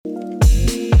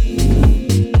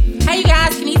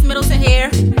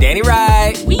Danny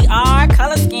Ride. We are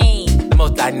Color Scheme, The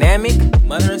most dynamic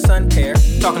mother and son pair,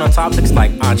 talking on topics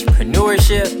like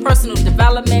entrepreneurship, personal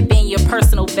development, being your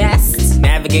personal best,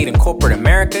 navigating corporate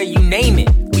America, you name it.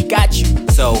 We got you.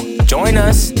 So join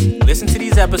us, listen to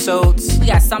these episodes. We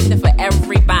got something for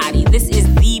everybody. This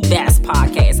is the best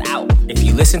podcast out. If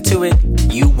you listen to it,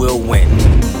 you will win.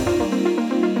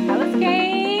 Color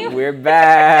Scheme. We're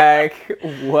back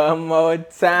one more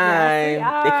time.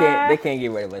 Yes, They can't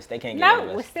get rid of us. They can't get rid of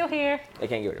No, us. we're still here. They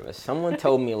can't get rid of us. Someone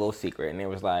told me a little secret, and it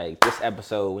was like, this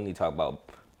episode we need to talk about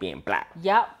being black.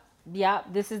 Yep.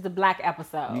 This is the black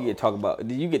episode. You get to talk about.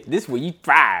 You get this where you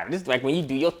thrive. This is like when you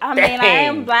do your I thing. mean, I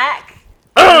am black.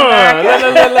 Look.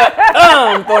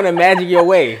 I'm throwing the magic your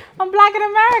way. I'm black in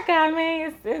America. I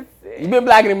mean, it's You've been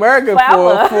black in America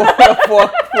Forever. for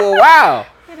a while.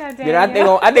 You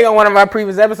know, I think on one of our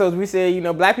previous episodes we said,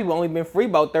 black people only been free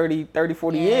about 30,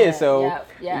 40 years. So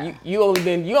yeah.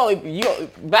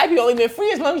 black people only been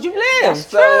free as long as you live. That's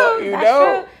so true.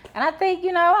 That's true. And I think,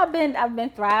 I've been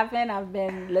thriving, I've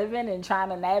been living and trying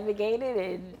to navigate it,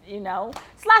 and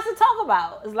it's lots to talk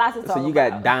about. So you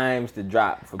got dimes to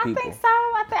drop for people. I think so.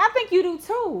 I think you do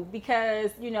too,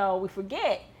 because we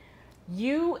forget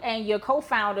you and your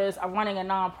co-founders are running a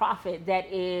nonprofit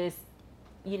that is,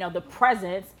 the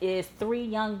presence is 3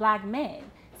 young black men.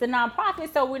 It's a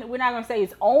nonprofit, so we're not going to say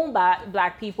it's owned by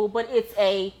black people, but it's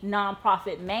a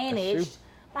nonprofit managed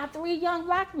by 3 young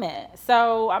black men.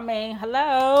 So, I mean,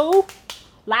 hello.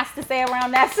 Lots to say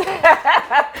around that.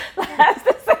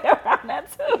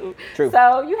 Too. True.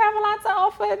 So you have a lot to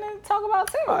offer and talk about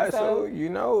too. All right, so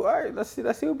all right, let's see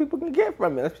what people can get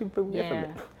from it.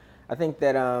 I think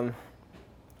that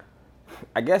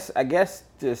I guess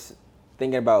just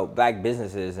thinking about black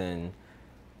businesses and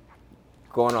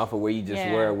going off of where you just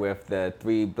were with the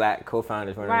 3 black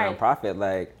co-founders running a nonprofit,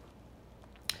 like,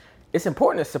 it's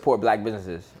important to support black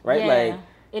businesses, right? Yeah, like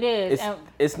it is.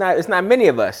 It's not many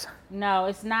of us. No,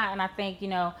 it's not. And I think,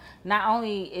 not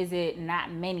only is it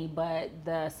not many, but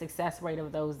the success rate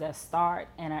of those that start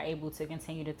and are able to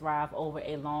continue to thrive over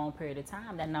a long period of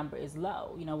time, that number is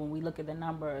low. When we look at the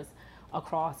numbers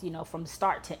across, from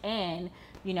start to end,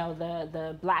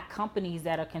 the black companies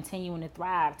that are continuing to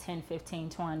thrive 10, 15,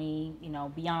 20,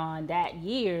 beyond that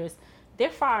years, they're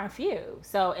far and few.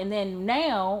 So, and then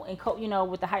now,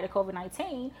 with the height of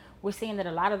COVID-19, we're seeing that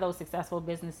a lot of those successful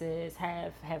businesses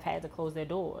have had to close their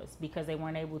doors because they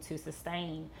weren't able to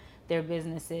sustain their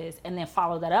businesses. And then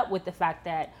follow that up with the fact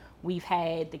that we've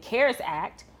had the CARES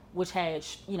Act, which had,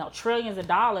 trillions of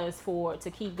dollars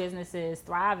to keep businesses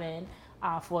thriving,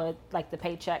 for like the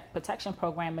Paycheck Protection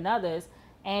Program and others.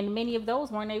 And many of those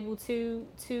weren't able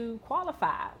to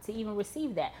qualify to even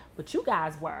receive that. But you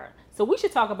guys were. So we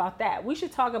should talk about that. We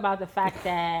should talk about the fact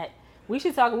that we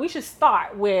should start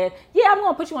with, I'm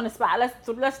going to put you on the spot.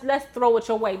 Let's throw it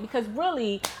your way, because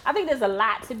really, I think there's a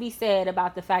lot to be said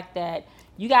about the fact that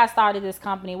you guys started this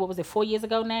company, what was it, 4 years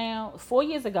ago now? 4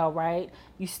 years ago, right?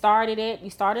 You started a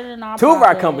nonprofit. 2 of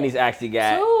our companies actually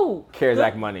got CARES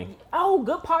Act money. Oh,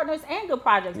 good partners and good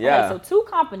projects. Yeah. Okay, so 2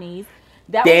 companies.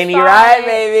 Danny Ride,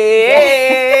 baby.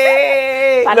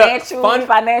 Hey.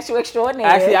 Financial extraordinaire.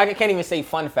 Actually, I can't even say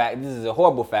fun fact. This is a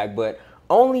horrible fact, but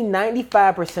only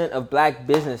 95% of black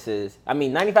businesses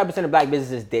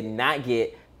did not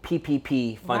get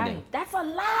PPP funding. Right. That's a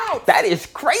lot. That is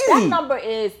crazy. That number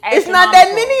is astronomical. It's not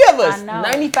that many of us. I know.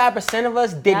 95% of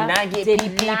us did not get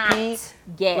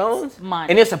PPP loans. Money.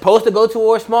 And it's supposed to go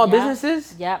towards small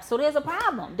businesses? Yep. So there's a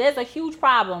problem. There's a huge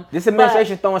problem. This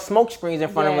administration throwing smoke screens in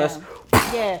front of us.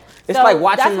 Yeah. It's like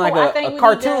watching like a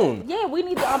cartoon. We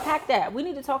need to unpack that. We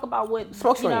need to talk about what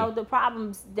the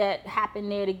problems that happened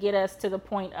there to get us to the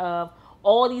point of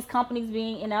all these companies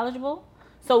being ineligible.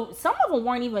 So some of them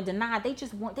weren't even denied. They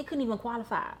couldn't even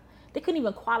qualify. They couldn't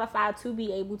even qualify to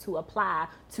be able to apply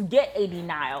to get a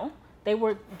denial. They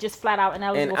were just flat out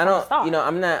ineligible from the start.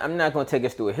 I'm not going to take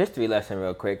us through a history lesson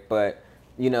real quick, but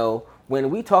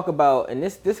when we talk about, and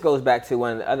this goes back to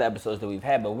one of the other episodes that we've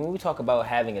had, but when we talk about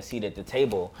having a seat at the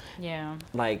table,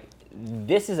 like,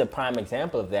 this is a prime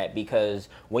example of that, because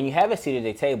when you have a seat at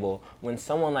the table, when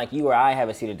someone like you or I have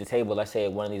a seat at the table, let's say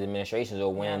at one of these administrations,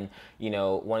 or when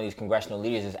one of these congressional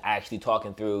leaders is actually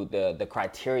talking through the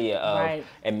criteria of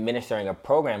administering a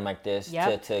program like this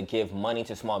to give money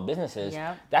to small businesses,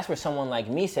 that's where someone like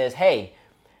me says, hey,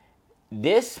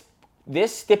 this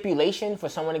stipulation for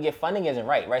someone to get funding isn't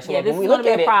right? So like, when we look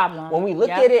at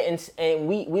it and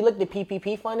we looked at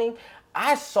PPP funding,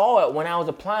 I saw it when I was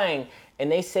applying. And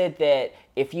they said that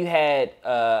if you ever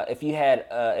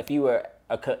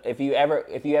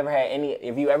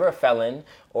a felon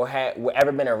or had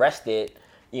ever been arrested,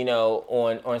 you know,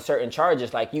 on certain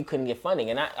charges, like you couldn't get funding.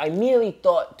 And I immediately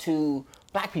thought to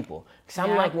black people. Because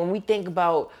I'm like, when we think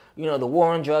about, you know, the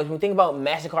war on drugs, when we think about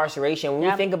mass incarceration, when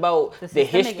we think about the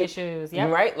history, issues,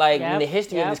 right? Like in the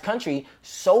history of this country,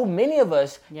 so many of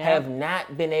us have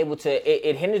not been able to,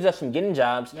 it hinders us from getting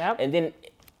jobs. And then,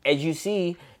 as you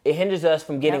see, it hinders us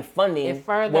from getting funding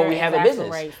when we have a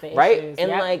business, right?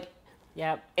 And like,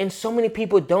 and so many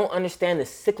people don't understand the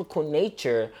cyclical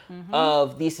nature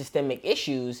of these systemic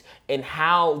issues and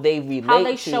how they relate how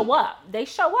they show up. They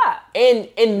show up. And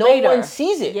no one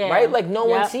sees it, right? Like no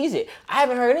one sees it. I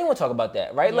haven't heard anyone talk about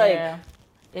that, right? Like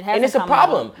and it's a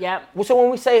problem. So when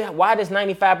we say, why does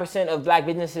 95% of black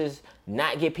businesses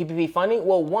not get PPP funding?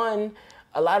 Well, one,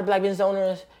 a lot of black business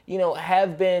owners, you know,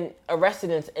 have been arrested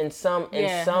in some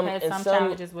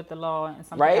challenges with the law in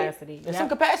some capacity. In some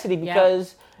capacity,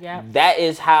 because that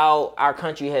is how our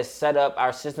country has set up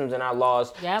our systems and our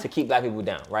laws to keep black people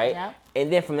down, right?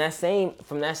 And then from that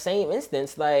same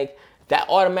instance, like that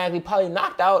automatically probably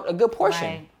knocked out a good portion.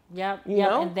 Right. Yep.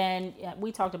 And then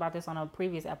we talked about this on a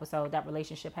previous episode, that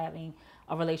relationship, having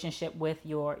a relationship with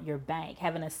your bank,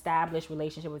 having an established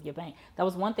relationship with your bank. That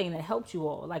was one thing that helped you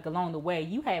all. Like along the way,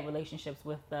 you had relationships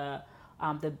with the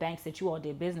banks that you all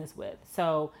did business with.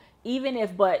 So even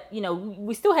if, but you know,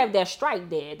 we still have that strike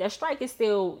there. That strike is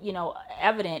still, you know,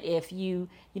 evident if you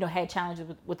had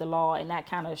challenges with the law, and that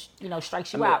kind of, you know,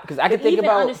 strikes you out. Because I can think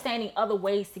about understanding other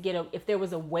ways to if there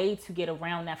was a way to get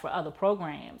around that for other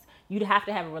programs, you'd have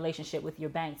to have a relationship with your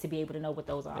bank to be able to know what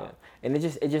those are. Yeah. And it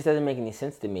just doesn't make any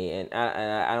sense to me. And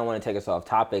I don't want to take us off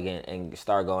topic and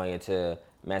start going into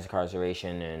mass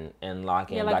incarceration and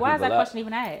locking black people up. Why is that question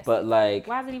even asked? But like,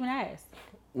 why is it even asked?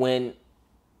 When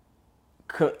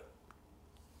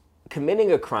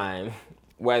committing a crime,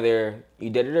 whether you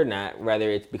did it or not, whether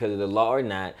it's because of the law or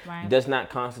not, does not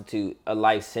constitute a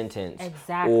life sentence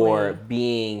or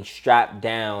being strapped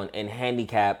down and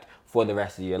handicapped for the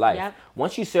rest of your life.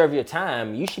 Once you serve your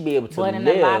time, you should be able to live. But in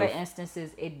a lot of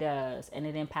instances, it does, and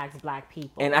it impacts black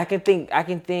people. And I can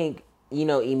think, you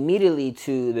know, immediately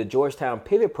to the Georgetown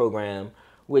Pivot Program,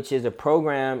 which is a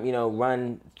program, you know,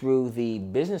 run through the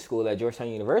business school at Georgetown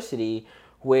University,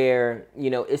 where, you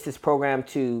know, it's this program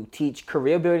to teach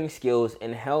career building skills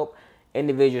and help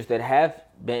individuals that have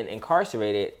been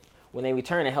incarcerated. When they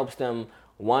return, it helps them,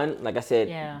 one, like I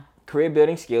said, career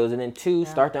building skills, and then two,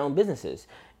 start their own businesses.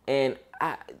 And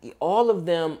all of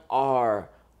them are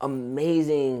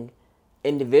amazing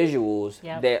individuals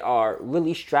that are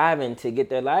really striving to get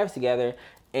their lives together.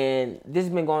 And this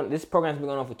program's been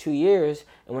going on for 2 years.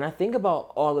 And when I think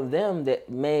about all of them that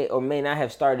may or may not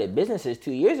have started businesses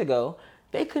 2 years ago,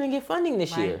 they couldn't get funding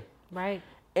this year. Right.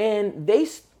 And they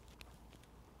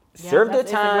served their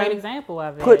time. That's a great example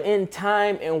of it. Put in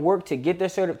time and work to get their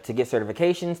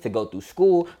certifications, to go through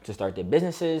school, to start their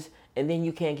businesses, and then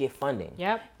you can't get funding.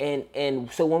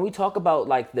 And so when we talk about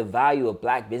like the value of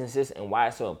black businesses and why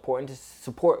it's so important to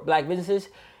support black businesses,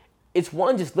 it's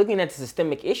one, just looking at the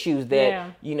systemic issues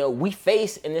that you know we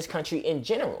face in this country in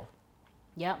general.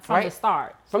 From the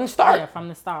start. From the start. Yeah, from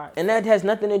the start. And that has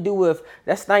nothing to do with,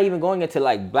 that's not even going into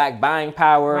like black buying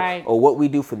power or what we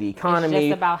do for the economy, it's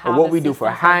just about how or what we do for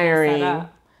hiring.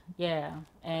 Yeah.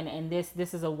 And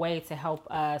this is a way to help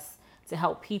us, to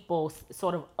help people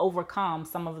sort of overcome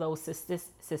some of those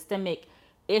systemic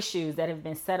issues that have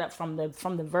been set up from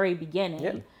the very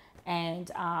beginning.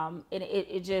 And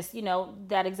it just, you know,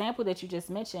 that example that you just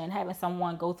mentioned, having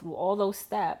someone go through all those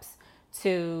steps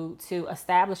to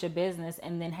establish a business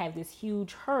and then have this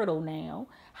huge hurdle now.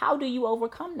 How do you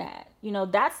overcome that? You know,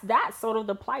 that's sort of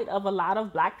the plight of a lot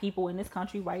of black people in this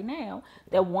country right now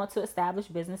that want to establish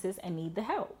businesses and need the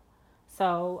help.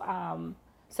 So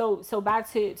so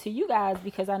back to you guys,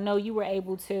 because I know you were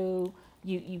able to,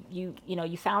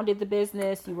 you founded the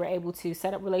business, you were able to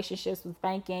set up relationships with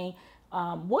banking.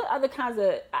 What other kinds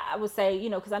of, I would say, you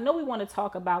know, because I know we want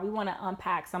to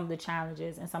unpack some of the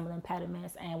challenges and some of the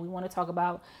impediments, and we want to talk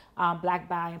about black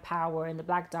buying power and the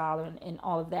black dollar and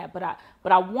all of that.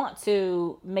 But I want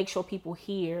to make sure people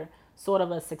hear sort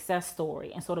of a success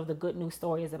story and sort of the good news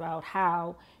stories about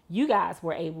how you guys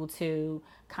were able to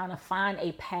kind of find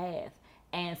a path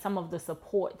and some of the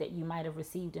support that you might have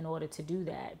received in order to do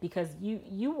that, because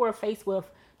you were faced with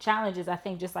challenges, I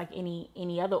think, just like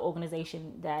any other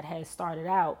organization that has started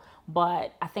out.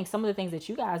 But I think some of the things that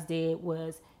you guys did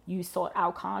was you sought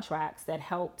out contracts that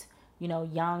helped, you know,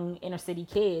 young inner city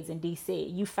kids in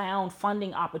DC. You found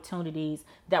funding opportunities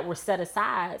that were set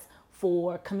aside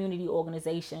for community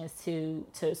organizations to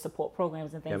support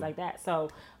programs and things like that. So,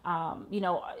 you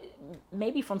know,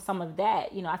 maybe from some of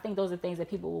that, you know, I think those are things that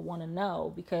people will want to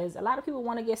know, because a lot of people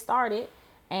want to get started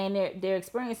and they're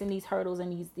experiencing these hurdles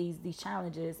and these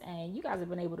challenges, and you guys have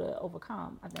been able to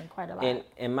overcome, I think, quite a lot.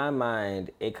 In my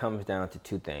mind, it comes down to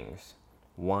two things: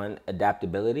 one,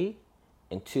 adaptability,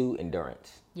 and two,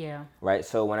 endurance. Yeah. Right.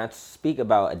 So when I speak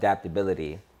about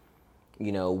adaptability,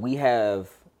 we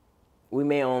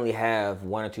may only have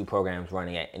one or two programs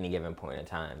running at any given point in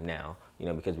time now,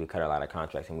 because we cut a lot of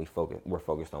contracts and we're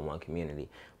focused on one community.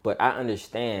 But I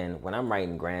understand when I'm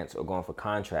writing grants or going for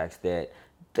contracts that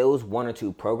those one or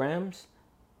two programs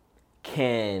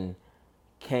can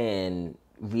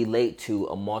relate to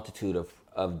a multitude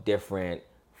of different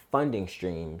funding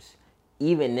streams,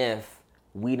 even if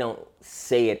we don't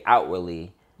say it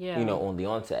outwardly, on the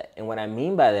onset. And what I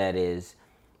mean by that is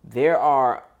there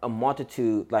are a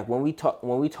multitude, like when we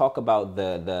talk about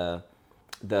the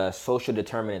social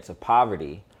determinants of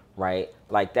poverty, right?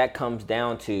 Like that comes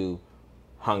down to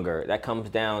hunger, that comes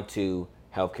down to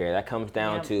healthcare, that comes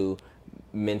down to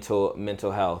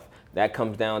mental health, that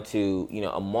comes down to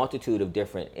a multitude of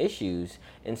different issues.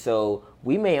 And so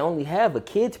we may only have a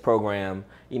kids program,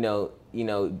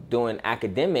 doing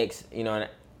academics,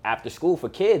 after school for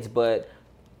kids, but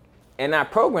in our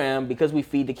program, because we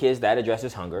feed the kids, that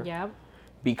addresses hunger. Yep.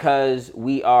 Because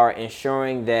we are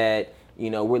ensuring that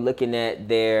we're looking at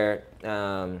their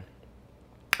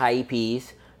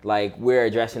IEPs, like we're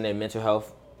addressing their mental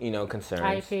health concerns.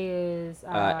 IEP is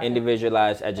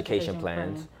individualized education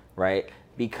plans, right?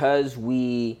 Because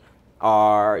we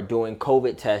are doing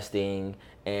COVID testing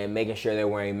and making sure they're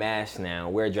wearing masks now,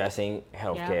 we're addressing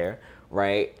healthcare,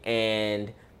 right?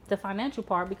 And the financial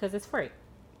part, because it's free.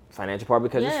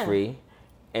 It's free,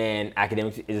 and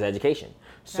academics is education.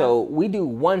 So we do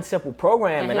one simple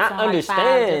program, and I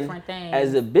understand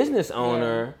as a business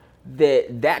owner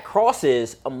that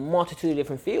crosses a multitude of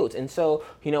different fields. And so,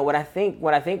 what I think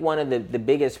one of the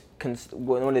biggest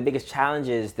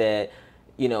challenges that,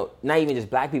 not even just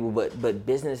Black people, but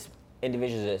business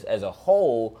individuals as a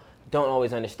whole don't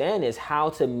always understand is how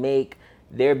to make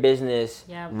their business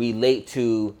relate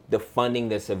to the funding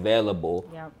that's available,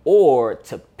 or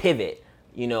to pivot,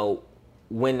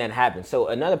 when that happens. So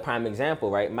another prime example,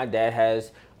 right? My dad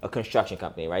has a construction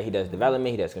company, right? He does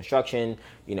development, he does construction,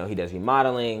 he does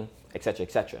remodeling, et cetera,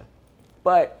 et cetera.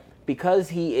 But because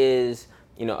he is,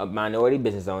 a minority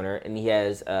business owner, and he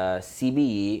has a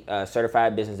CBE, a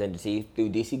certified business entity through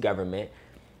DC government,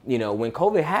 when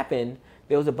COVID happened,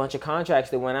 there was a bunch of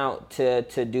contracts that went out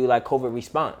to do like COVID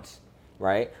response,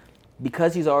 right?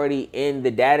 Because he's already in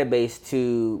the database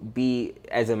to be,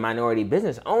 as a minority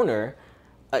business owner,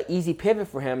 an easy pivot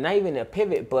for him, not even a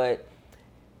pivot, but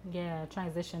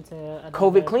transition to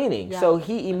COVID cleaning. So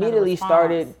he immediately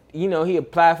started, he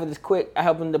applied for this I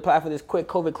helped him to apply for this quick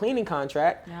COVID cleaning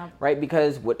contract, right?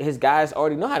 Because his guys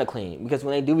already know how to clean, because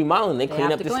when they do remodeling, they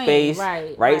clean up the space,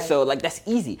 right? So like that's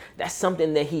easy. That's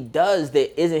something that he does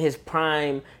that isn't his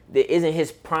prime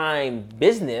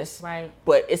business, right?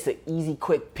 But it's an easy,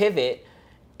 quick pivot.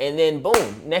 And then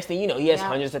boom, next thing you know, he has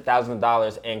hundreds of thousands of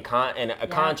dollars in a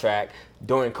contract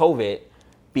during COVID,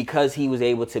 because he was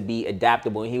able to be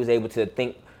adaptable, and he was able to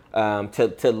think,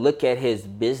 to look at his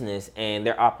business and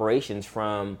their operations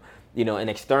from, an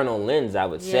external lens, I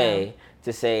would say,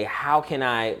 to say, how can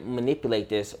I manipulate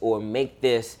this or make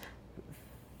this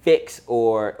fix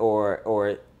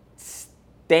or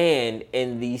stand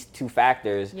in these two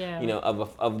factors,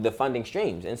 of the funding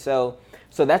streams. And so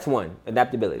that's one,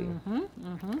 adaptability.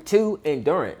 Two,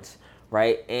 endurance,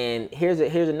 right? And here's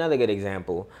another good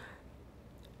example.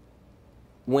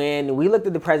 When we looked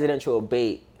at the presidential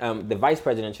debate, the vice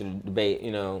presidential debate,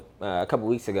 a couple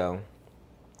weeks ago,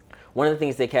 one of the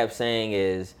things they kept saying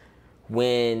is,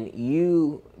 when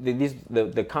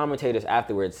the commentators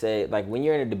afterwards say, like, when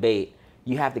you're in a debate,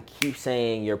 you have to keep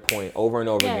saying your point over and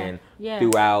over again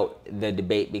throughout the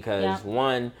debate, because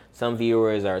one, some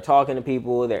viewers are talking to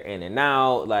people, they're in and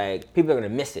out, like people are going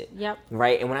to miss it,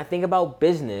 right? And when I think about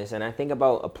business and I think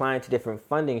about applying to different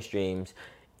funding streams,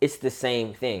 it's the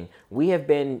same thing. We have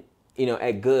been,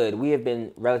 at Good, we have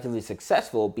been relatively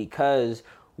successful because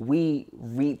we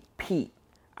repeat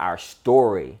our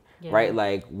story, right?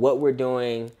 Like what we're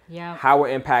doing, how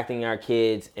we're impacting our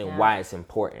kids, and why it's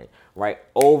important, right?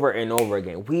 Over and over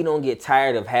again. We don't get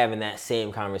tired of having that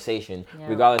same conversation,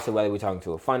 regardless of whether we're talking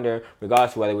to a funder,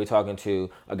 regardless of whether we're talking to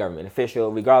a government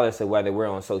official, regardless of whether we're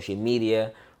on social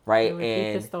media, right?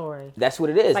 And the story. That's what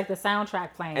it is. It's like the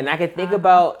soundtrack playing. And I can think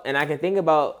about,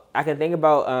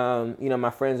 my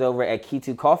friends over at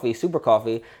Key2 Coffee, Super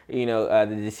Coffee, the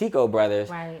DeSico brothers.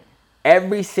 Right.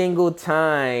 Every single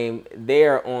time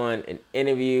they're on an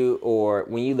interview, or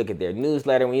when you look at their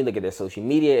newsletter, when you look at their social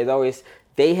media, it's always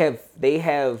they have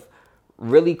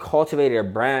really cultivated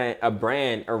a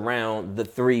brand around the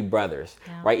three brothers,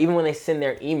 right? Even when they send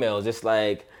their emails, it's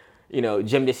like, you know,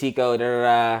 Jim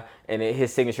DeSico, and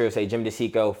his signature will say Jim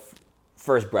DeSico,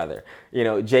 first brother, you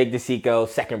know, Jake DeSico,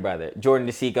 second brother, Jordan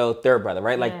DeSico, third brother,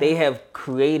 right? Like they have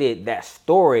created that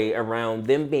story around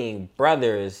them being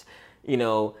brothers, you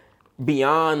know,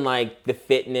 beyond like the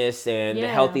fitness and the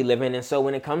healthy living. And so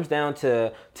when it comes down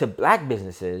to black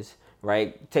businesses,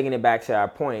 right, taking it back to our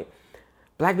point,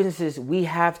 black businesses, we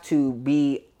have to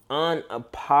be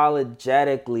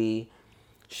unapologetically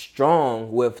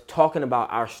strong with talking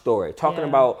about our story, talking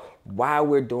about why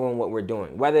we're doing what we're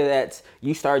doing. Whether that's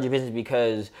you started your business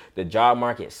because the job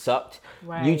market sucked,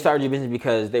 you started your business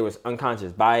because there was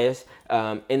unconscious bias.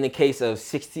 In the case of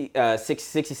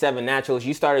 67 Naturals,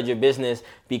 you started your business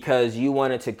because you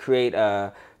wanted to create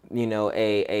a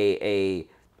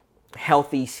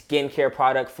healthy skincare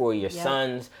product for your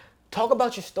sons. Talk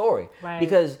about your story,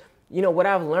 because you know, what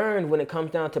I've learned when it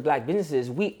comes down to black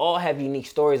businesses, we all have unique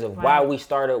stories of why we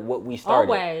started what we started.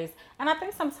 Always. And I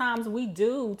think sometimes we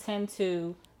do tend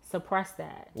to suppress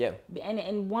that. Yeah.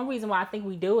 And one reason why I think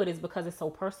we do it is because it's so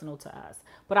personal to us.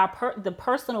 But the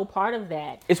personal part of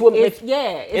that it's what makes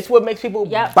people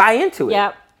buy into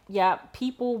it. Yep.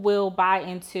 People will buy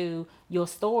into your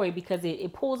story because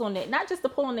it pulls on it, not just to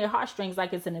pull on their heartstrings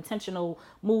like it's an intentional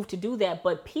move to do that,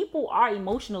 but people are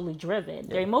emotionally driven.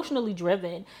 They're emotionally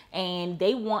driven and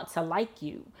they want to like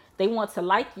you. They want to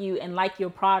like you and like your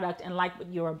product and like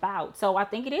what you're about. So I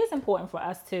think it is important for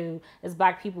us to, as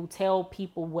black people, tell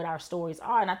people what our stories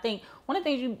are. And I think one of the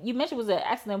things you mentioned was an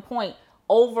excellent point.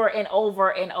 Over and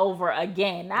over and over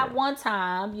again. Not one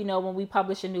time, you know, when we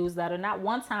publish a newsletter, not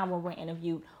one time when we're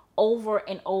interviewed, over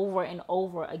and over and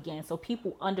over again. So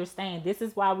people understand this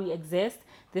is why we exist.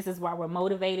 This is why we're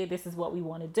motivated. This is what we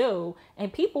want to do.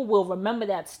 And people will remember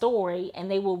that story,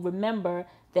 and they will remember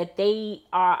that they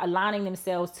are aligning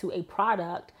themselves to a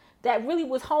product that really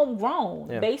was homegrown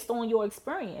based on your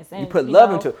experience. And you put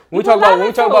love into it. When we talk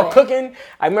about cooking,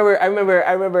 I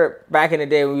remember back in the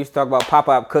day when we used to talk about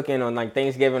pop-up cooking on like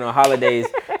Thanksgiving or holidays,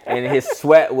 and his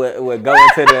sweat would go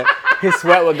into the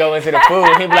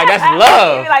food. He'd be like, "That's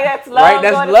love." He'd be like, "That's love." Right?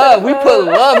 That's love. We put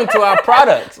love into our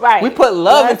products. Right. We put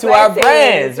love into our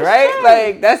brands. Right?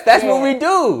 Like that's what we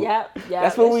do. Yep.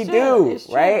 That's what we do.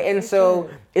 Right? And so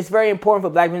it's very important for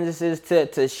black businesses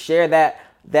to share that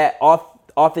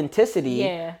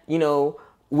authenticity, you know,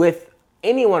 with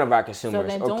any one of our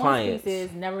consumers or clients. So then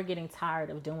is never getting tired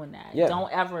of doing that. Yeah. Don't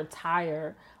ever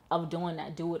tire of doing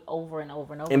that. Do it over and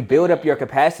over and over. And build up your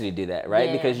capacity to do that, right?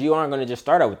 Yeah. Because you aren't going to just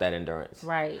start out with that endurance.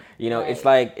 Right. You know, it's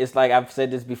like I've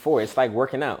said this before, it's like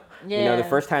working out. Yeah. You know, the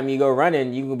first time you go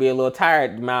running, you can be a little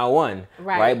tired mile one.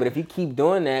 Right. But if you keep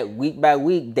doing that week by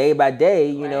week, day by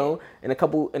day, you know, in a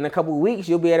couple of weeks,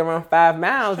 you'll be at around 5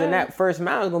 miles, and that first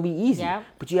mile is going to be easy. Yeah.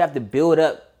 But you have to build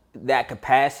up that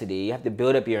capacity. You have to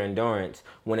build up your endurance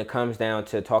when it comes down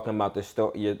to talking about the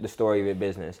story of your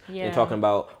business, and talking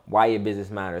about why your business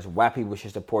matters, why people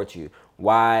should support you,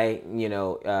 why, you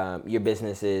know, your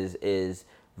business is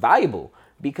valuable,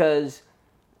 because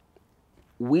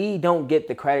we don't get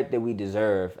the credit that we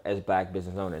deserve as black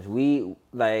business owners. We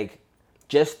like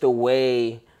just the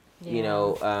way you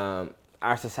know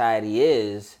our society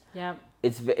is. Yep.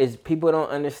 It's people don't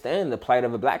understand the plight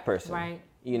of a black person. Right.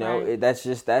 You know, that's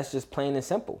just plain and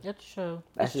simple. That's true.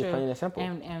 That's just plain and simple.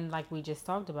 And like we just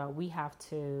talked about, we have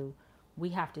to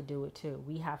do it too.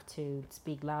 We have to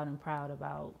speak loud and proud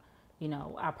about, you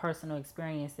know, our personal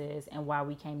experiences and why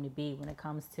we came to be when it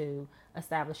comes to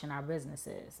establishing our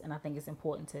businesses. And I think it's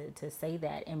important to say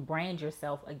that and brand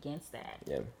yourself against that.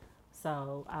 Yeah.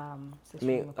 So, it's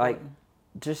important. Like,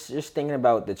 just thinking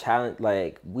about the challenge,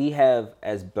 like we have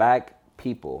as black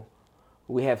people,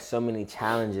 we have so many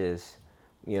challenges,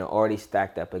 you know, already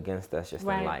stacked up against us just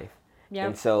in life. Yep.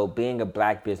 And so being a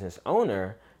black business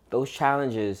owner, those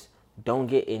challenges don't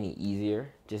get any easier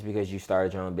just because you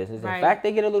started your own business. In fact,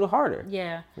 they get a little harder.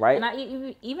 Yeah. Right.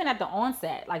 And even at the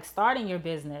onset, like starting your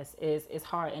business is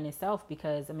hard in itself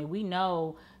because, I mean, we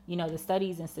know, you know, the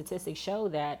studies and statistics show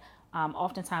that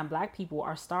oftentimes black people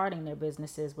are starting their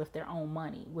businesses with their own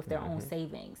money, with their own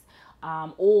savings,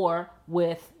 or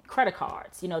with credit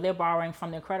cards. You know, they're borrowing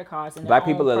from their credit cards. And black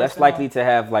people are less likely to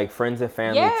have like friends and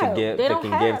family give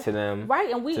to them.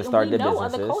 Right, and we know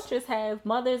other cultures have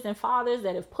mothers and fathers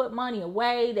that have put money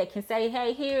away that can say,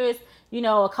 hey, here's, you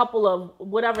know, a couple of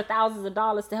whatever thousands of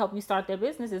dollars to help you start their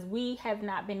businesses. We have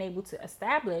not been able to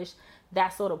establish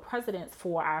that sort of precedence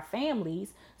for our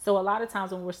families. So a lot of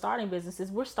times when we're starting businesses,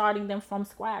 we're starting them from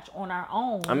scratch on our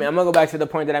own. I mean, I'm going to go back to the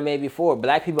point that I made before.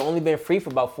 Black people only been free for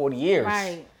about 40 years. years.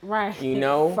 Right. You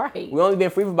know, right. We only been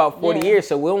free for about 40 years,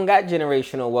 so we don't got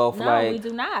generational wealth we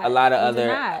do not. a lot of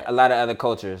other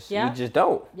cultures. We just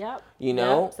don't. Yep. You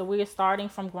know, so we're starting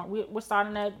we're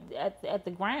starting at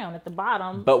the ground, at the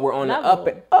bottom. But we're on the up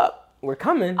and up. We're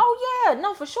coming. Oh yeah,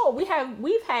 no, for sure.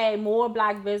 We've had more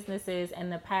Black businesses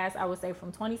in the past, I would say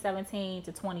from 2017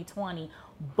 to 2020,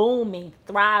 booming,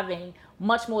 thriving,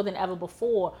 much more than ever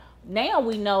before. Now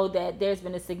we know that there's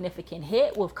been a significant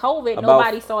hit with COVID.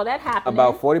 Nobody saw that happening.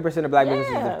 About 40% of Black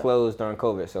businesses have closed during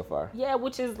COVID so far. Yeah,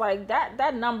 which is like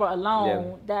that number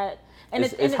alone.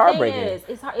 It's heartbreaking.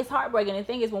 It's heartbreaking. The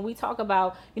thing is, when we talk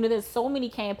about, there's so many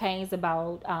campaigns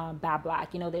about Buy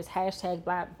Black. There's hashtag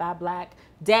Buy Black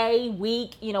Day,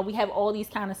 week. We have all these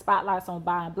kind of spotlights on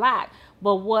buying Black.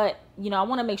 But what, I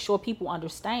want to make sure people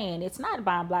understand, it's not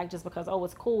buying Black just because,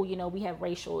 it's cool. We have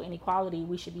racial inequality.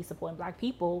 We should be supporting Black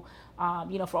people,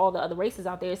 for all the other races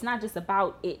out there. It's not just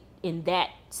about it in that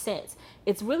sense.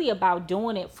 It's really about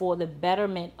doing it for the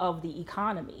betterment of the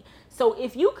economy. So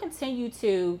if you continue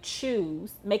to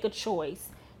make a choice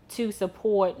to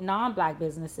support non-Black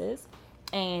businesses,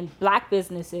 and Black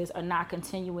businesses are not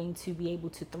continuing to be able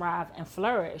to thrive and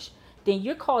flourish, then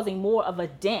you're causing more of a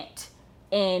dent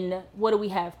in, what do we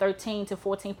have, 13 to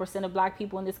 14% of Black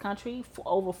people in this country, for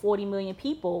over 40 million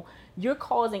people. You're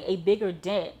causing a bigger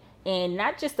dent in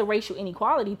not just the racial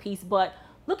inequality piece, but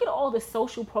look at all the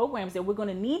social programs that we're going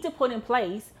to need to put in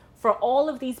place for all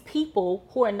of these people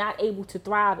who are not able to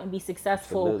thrive and be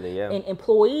successful in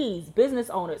employees, business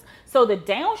owners. So the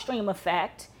downstream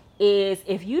effect is,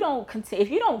 if you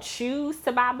don't choose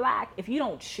to buy Black, if you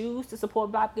don't choose to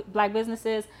support Black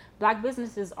businesses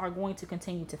are going to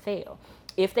continue to fail.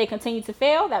 If they continue to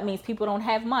fail, that means people don't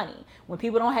have money. When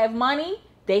people don't have money,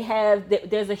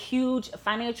 there's a huge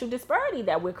financial disparity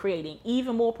that we're creating,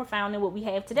 even more profound than what we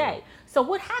have today. So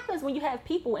what happens when you have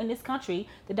people in this country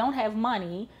that don't have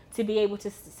money to be able to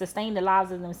sustain the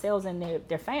lives of themselves and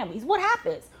their families? What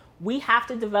happens? We have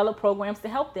to develop programs to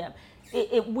help them.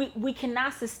 We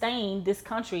cannot sustain this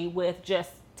country with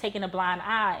just taking a blind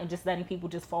eye and just letting people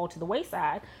just fall to the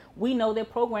wayside. We know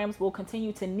that programs will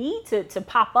continue to need to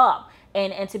pop up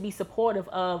and to be supportive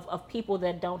of people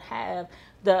that don't have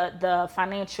the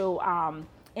financial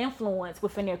influence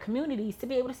within their communities to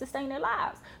be able to sustain their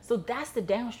lives. So that's the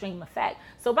downstream effect.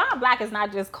 So buying Black is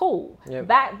not just cool. Yep.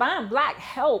 Buying Black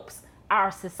helps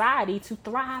our society to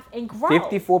thrive and grow.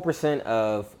 54%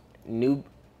 of new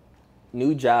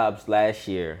jobs last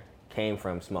year came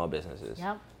from small businesses.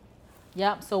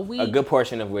 Yep. So a good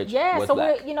portion of which was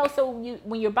Black.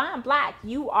 When you're buying Black,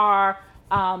 you are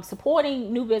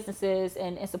supporting new businesses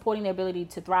and supporting their ability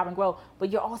to thrive and grow,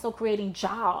 but you're also creating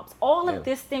jobs. All of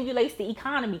this stimulates the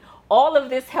economy. All of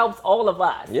this helps all of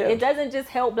us. Yeah. It doesn't just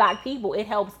help Black people. It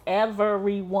helps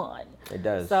everyone. It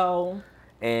does. So,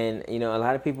 and a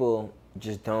lot of people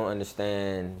just don't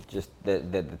understand just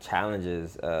the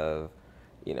challenges of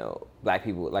Black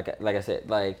people. Like I said,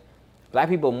 Black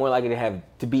people are more likely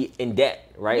to be in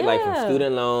debt, right? Yeah. Like from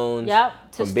student loans,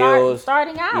 from bills.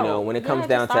 Starting out. When it comes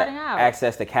down to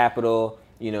access to capital,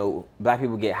 Black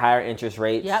people get higher interest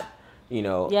rates. I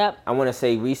want to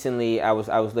say recently I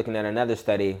was looking at another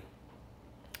study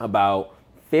about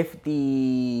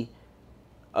a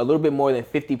little bit more than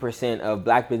 50% of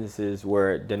Black businesses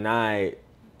were denied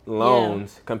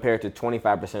loans compared to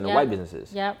 25% of white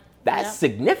businesses. That's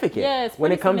significant. Yeah,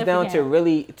 when it comes down to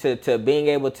really to being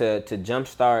able to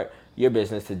jumpstart your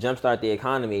business, to jumpstart the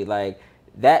economy, like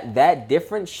that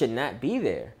difference should not be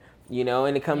there.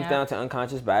 And it comes down to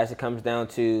unconscious bias. It comes down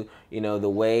to the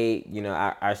way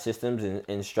our systems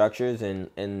and structures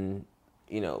and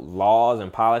laws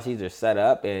and policies are set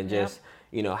up, and just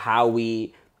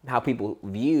how people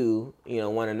view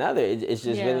one another. It's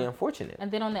just really unfortunate.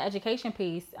 And then on the education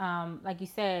piece, like you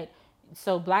said,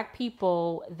 so Black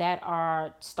people that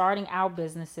are starting out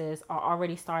businesses are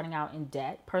already starting out in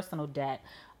debt, personal debt.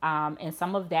 And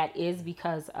some of that is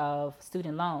because of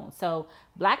student loans. So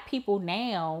Black people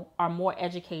now are more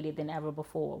educated than ever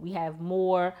before. We have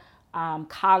more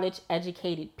college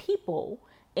educated people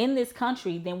in this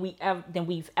country than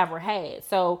we've ever had.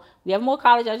 So we have more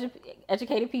college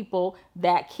educated people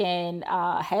that can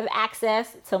have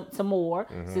access to more,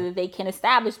 so that they can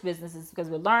establish businesses, because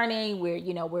we're learning,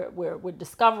 we're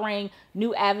discovering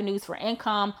new avenues for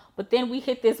income. But then we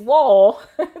hit this wall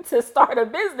to start a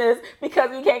business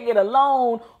because we can't get a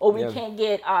loan, or we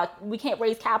can't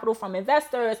raise capital from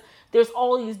investors. There's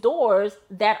all these doors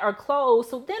that are closed.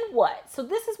 So then what? So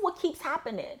this is what keeps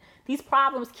happening. These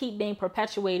problems keep being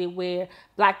perpetuated, where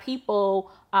Black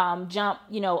people jump,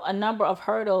 a number of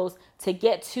hurdles to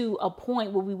get to a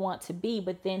point where we want to be,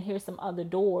 but then here's some other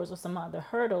doors or some other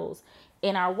hurdles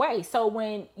in our way. So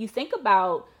when you think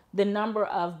about the number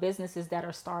of businesses that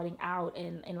are starting out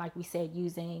and like we said,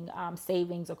 using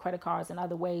savings or credit cards and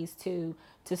other ways to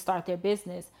start their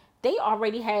business, they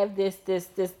already have this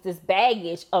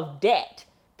baggage of debt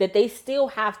that they still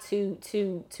have to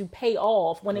pay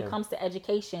off when it comes to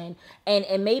education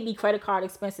and maybe credit card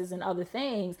expenses and other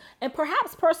things, and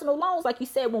perhaps personal loans. Like you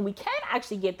said, when we can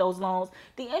actually get those loans,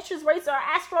 the interest rates are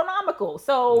astronomical.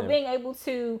 So being able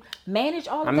to manage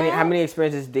all of that. How many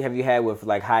experiences have you had with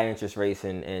like high interest rates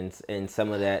and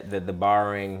some of that, the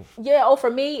borrowing? Yeah. Oh,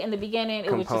 for me in the beginning,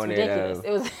 it was just ridiculous.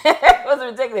 It was it was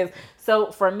ridiculous.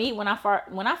 So for me, when I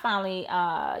finally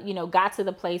got to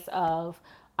the place of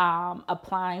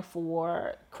applying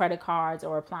for credit cards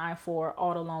or applying for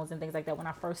auto loans and things like that, when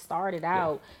I first started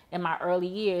out in my early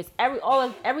years,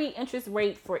 every interest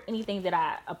rate for anything that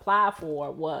I applied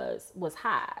for was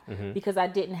high because I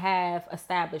didn't have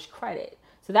established credit.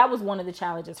 So that was one of the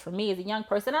challenges for me as a young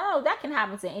person. I know that can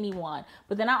happen to anyone,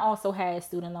 but then I also had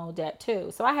student loan debt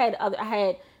too. So I had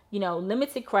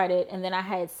limited credit, and then I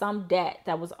had some debt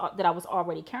that I was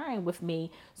already carrying with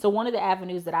me. So one of the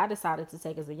avenues that I decided to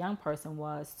take as a young person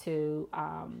was to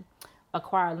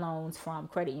acquire loans from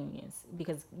credit unions,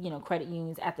 because credit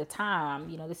unions at the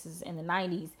time, this is in the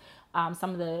 90s, some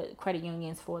of the credit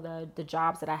unions for the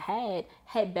jobs that I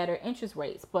had better interest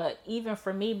rates. But even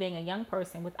for me being a young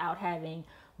person without having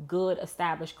good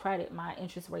established credit, my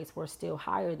interest rates were still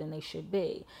higher than they should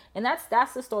be. And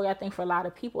that's the story, I think, for a lot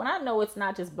of people. And I know it's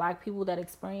not just Black people that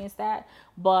experience that,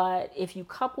 but if you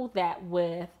couple that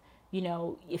with,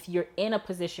 if you're in a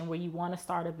position where you want to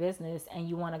start a business and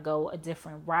you want to go a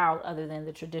different route other than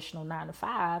the traditional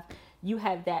 9-to-5, you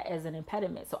have that as an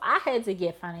impediment. So I had to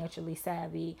get financially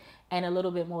savvy and a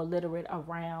little bit more literate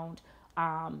around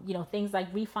things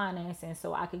like refinancing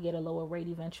so I could get a lower rate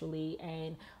eventually,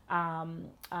 and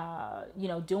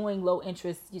doing low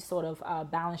interest sort of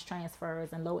balance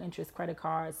transfers and low interest credit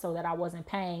cards so that I wasn't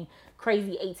paying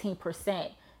crazy 18%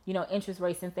 interest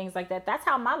rates and things like that. That's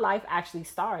how my life actually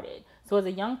started. So as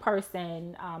a young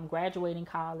person, graduating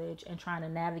college and trying to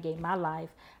navigate my life,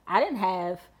 I didn't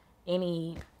have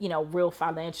any, real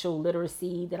financial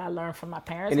literacy that I learned from my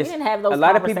parents. We didn't have those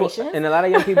conversations. A lot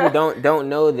of young people don't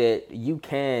know that you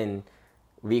can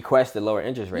request a lower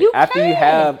interest rate after you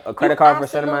have a credit card for a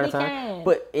certain amount of time. Can.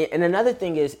 But and another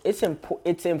thing is it's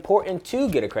important to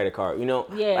get a credit card.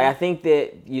 Like I think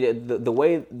that the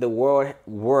way the world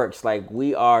works, like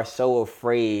we are so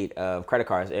afraid of credit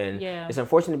cards, and it's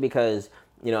unfortunate because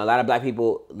a lot of Black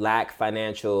people lack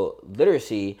financial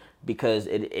literacy because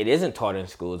it isn't taught in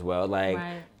school as well. Like,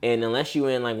 and unless you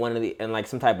in like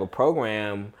some type of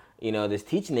program, that's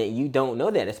teaching it, you don't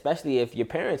know that, especially if your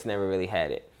parents never really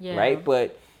had it, right?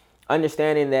 But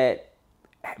understanding that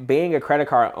being a credit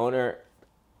card owner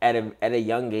at a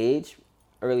young age,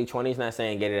 early 20s, not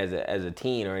saying get it as a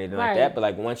teen or anything like that, but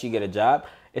like once you get a job,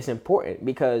 it's important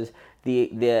because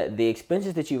the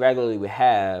expenses that you regularly would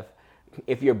have,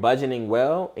 if you're budgeting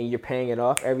well and you're paying it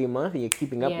off every month and you're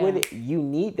keeping up with it, you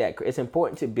need that. It's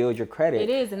important to build your credit. It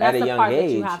is, and that's the part that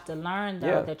you have to learn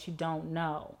though, that you don't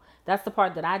know. That's the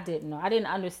part that I didn't know. I didn't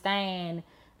understand,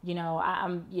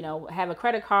 I'm have a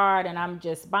credit card and I'm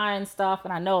just buying stuff,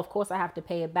 and I know of course I have to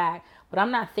pay it back, but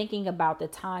I'm not thinking about the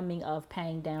timing of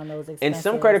paying down those expenses. And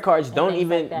some credit cards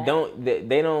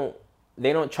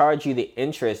they don't charge you the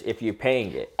interest if you're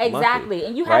paying it exactly monthly,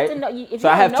 and you have to know. If so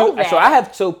you I have know two.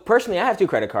 That, so personally, I have two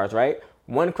credit cards, right?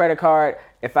 One credit card,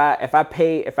 if I'm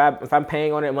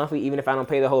paying on it monthly, even if I don't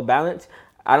pay the whole balance,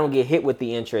 I don't get hit with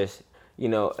the interest,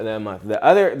 the month. The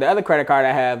other credit card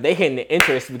I have, they hit the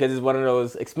interest because it's one of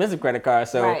those expensive credit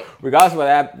cards. So regardless of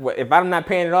that, if I'm not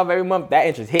paying it off every month, that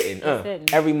interest hitting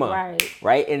every month,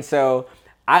 right? And so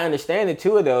I understand the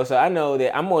two of those, so I know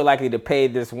that I'm more likely to pay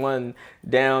this one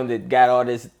down that got all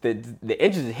this, the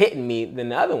interest is hitting me than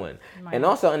the other one. Right. And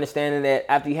also understanding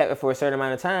that after you have it for a certain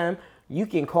amount of time, you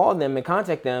can call them and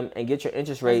contact them and get your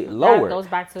interest rate lower. That goes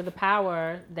back to the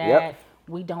power that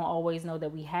we don't always know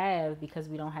that we have because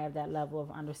we don't have that level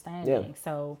of understanding. Yeah.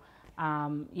 So,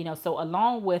 so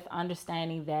along with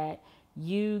understanding that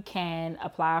you can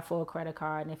apply for a credit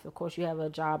card, and if of course you have a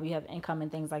job, you have income and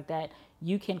things like that,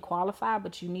 you can qualify,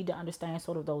 but you need to understand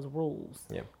sort of those rules.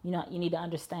 Yeah. You need to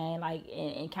understand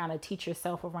and kind of teach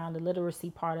yourself around the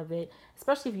literacy part of it,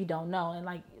 especially if you don't know. And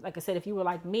like I said, if you were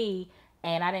like me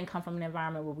and I didn't come from an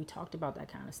environment where we talked about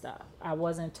that kind of stuff, I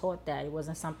wasn't taught that. It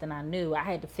wasn't something I knew. I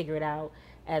had to figure it out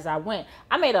as I went.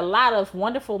 I made a lot of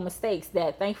wonderful mistakes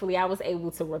that thankfully I was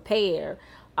able to repair.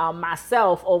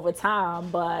 myself over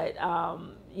time. But,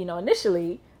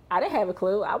 initially I didn't have a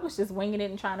clue. I was just winging it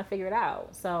and trying to figure it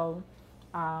out. So,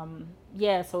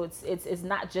 so it's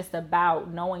not just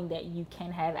about knowing that you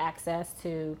can have access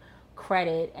to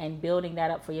credit and building that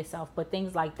up for yourself, but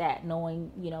things like that, knowing,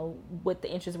 what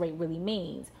the interest rate really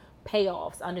means,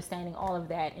 payoffs, understanding all of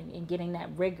that, and getting that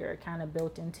rigor kind of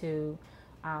built into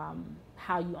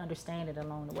how you understand it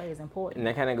along the way is important. And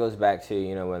that kind of goes back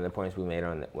to, one of the points we made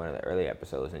on one of the early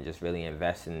episodes, and just really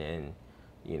investing in,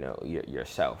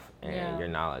 yourself and your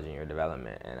knowledge and your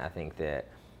development. And I think that,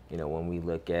 when we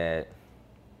look at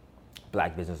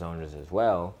Black business owners as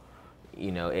well,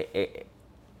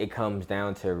 it comes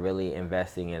down to really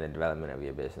investing in the development of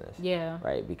your business. Yeah.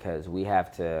 Right? Because we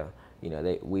have to,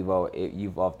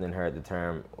 you've often heard the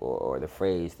term or the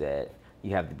phrase that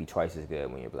you have to be twice as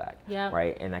good when you're Black. Yeah.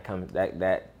 Right? And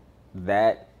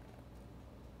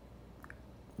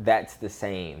that's the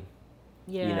same,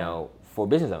 for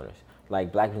business owners.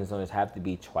 Like, Black business owners have to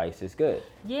be twice as good.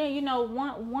 Yeah,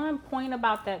 one point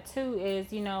about that too is,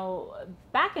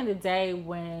 back in the day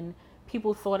when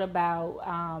people thought about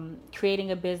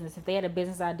creating a business, if they had a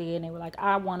business idea and they were like,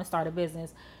 I want to start a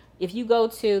business, if you go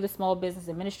to the Small Business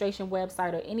Administration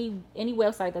website or any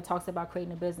website that talks about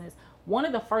creating a business, one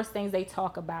of the first things they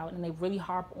talk about and they really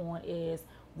harp on is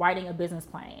writing a business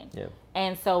plan. Yeah.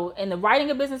 And so, the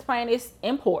writing a business plan is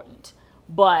important,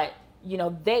 but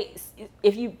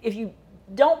if you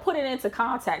don't put it into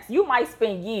context, you might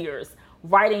spend years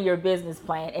writing your business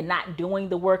plan and not doing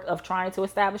the work of trying to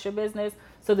establish your business.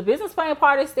 So the business plan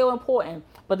part is still important,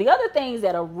 but the other things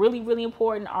that are really, really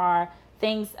important are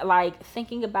things like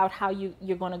thinking about how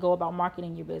you're going to go about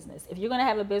marketing your business. If you're going to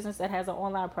have a business that has an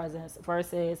online presence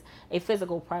versus a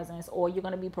physical presence, or you're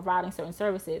going to be providing certain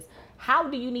services, how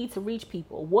do you need to reach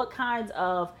people? What kinds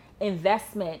of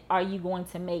investment are you going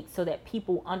to make so that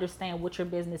people understand what your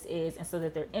business is and so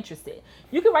that they're interested?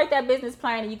 You can write that business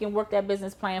plan and you can work that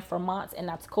business plan for months, and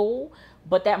that's cool.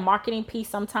 But that marketing piece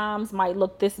sometimes might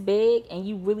look this big, and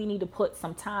you really need to put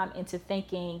some time into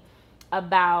thinking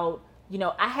about,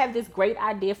 I have this great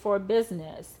idea for a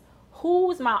business.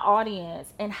 Who's my audience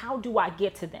and how do I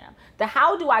get to them? The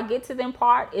how do I get to them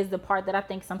part is the part that I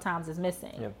think sometimes is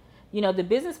missing. Yep. The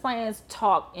business plans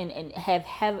talk and have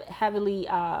heavily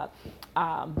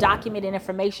documented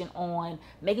information on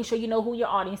making sure you know who your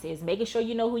audience is, making sure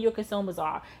you know who your consumers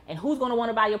are, and who's going to want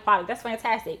to buy your product. That's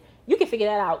fantastic. You can figure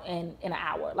that out in an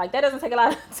hour. Like, that doesn't take a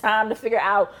lot of time to figure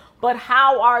out, but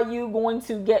how are you going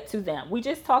to get to them? We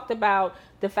just talked about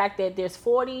the fact that there's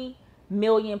 40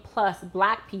 million plus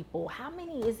Black people. How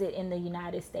many is it in the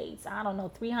United States? I don't know,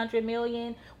 300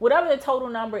 million, whatever the total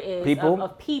number is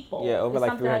of people. Yeah, over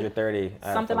like 330.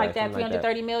 Something like that,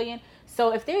 330 million.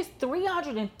 So if there's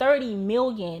 330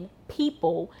 million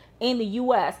people in the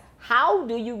U.S., how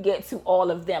do you get to all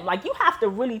of them? Like, you have to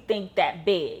really think that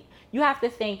big. You have to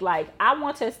think like, I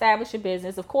want to establish a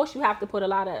business. Of course, you have to put a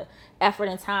lot of effort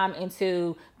and time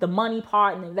into the money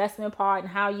part and the investment part and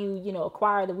how you,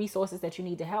 acquire the resources that you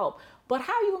need to help. But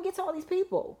how are you going to get to all these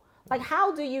people? Like,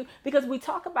 how do you, because we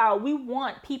talk about, we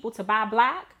want people to buy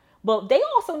Black, but they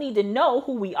also need to know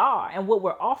who we are and what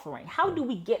we're offering. How do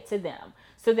we get to them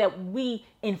so that we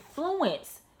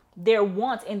influence their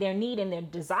wants and their need and their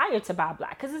desire to buy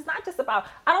Black? Because it's not just about,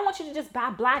 I don't want you to just buy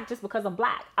Black just because I'm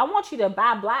Black. I want you to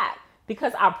buy Black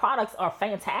because our products are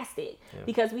fantastic,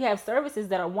 because we have services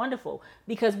that are wonderful,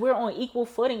 because we're on equal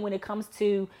footing when it comes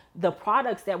to the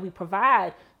products that we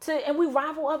provide and we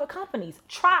rival other companies.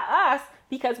 Try us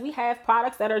because we have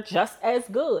products that are just as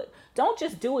good. Don't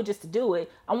just do it just to do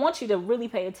it. I want you to really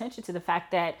pay attention to the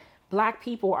fact that Black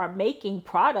people are making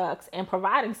products and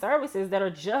providing services that are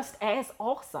just as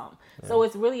awesome. Yeah. So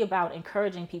it's really about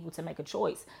encouraging people to make a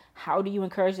choice. How do you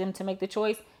encourage them to make the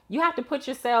choice? You have to put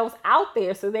yourselves out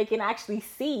there so they can actually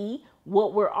see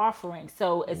what we're offering.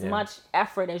 So as much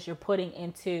effort as you're putting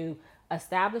into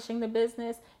establishing the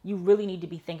business, you really need to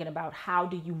be thinking about how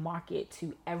do you market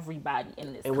to everybody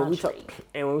in this country.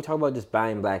 When we talk about just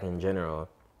buying Black in general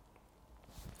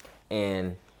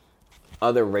and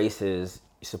other races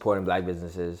supporting Black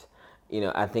businesses,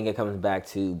 I think it comes back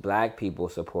to Black people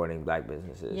supporting Black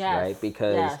businesses, right?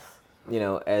 Because,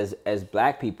 as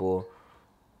Black people,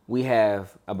 we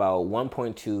have about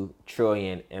 $1.2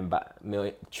 trillion in buying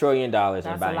power.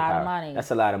 That's a lot of money.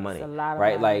 That's a lot of money,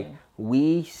 right? Like,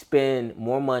 we spend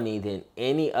more money than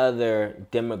any other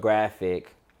demographic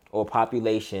or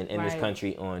population in this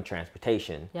country on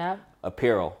transportation,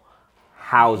 apparel,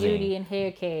 housing, beauty and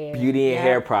hair care,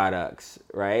 hair products,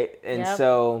 right? And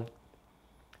so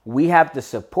we have to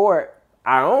support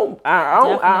our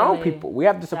own people. We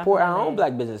have to support our own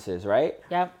Black businesses, right?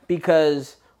 Yep.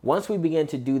 Because Once we begin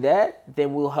to do that,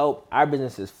 then we'll help our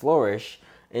businesses flourish.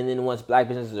 And then once black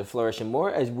businesses are flourishing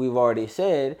more, as we've already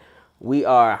said, we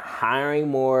are hiring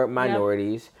more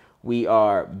minorities. Yep. We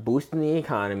are boosting the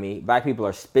economy. Black people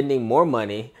are spending more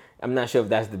money. I'm not sure if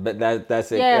that's the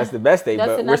that's the best thing,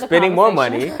 but we're spending more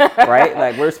money, right?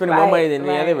 Like we're spending more money than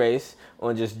any other race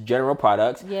on just general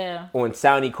products. Yeah. On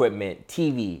sound equipment,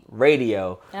 TV,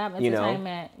 radio. Yep,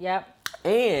 entertainment. Yep.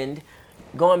 And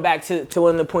going back to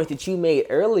one of the points that you made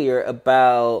earlier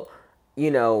about,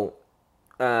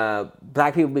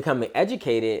 black people becoming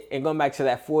educated, and going back to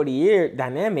that 40-year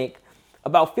dynamic,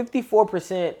 about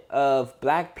 54% of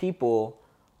black people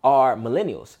are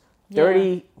millennials,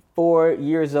 34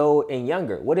 years old and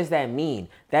younger. What does that mean?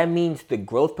 That means the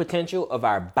growth potential of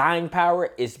our buying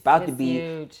power is about to be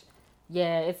huge.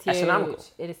 Yeah, it's huge. Astronomical.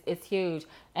 It's huge.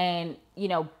 And,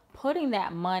 putting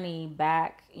that money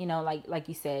back, like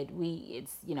you said,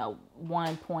 it's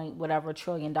 1 point whatever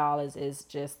trillion dollars is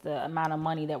just the amount of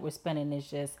money that we're spending is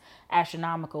just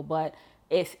astronomical. But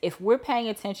if we're paying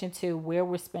attention to where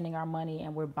we're spending our money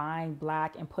and we're buying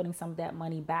black and putting some of that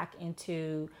money back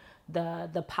into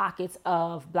the pockets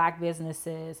of black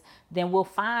businesses, then we'll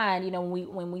find,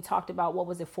 when we talked about,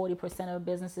 40% of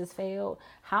businesses failed,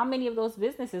 how many of those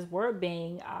businesses were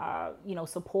being,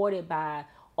 supported by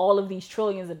all of these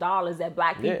trillions of dollars that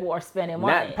black people are spending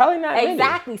money. Probably not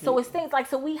exactly. Many. So it's things like,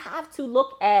 so we have to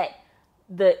look at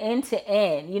the end to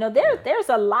end. There's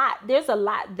a lot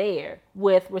there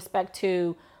with respect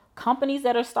to companies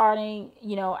that are starting,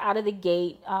 out of the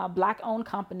gate, black owned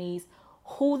companies,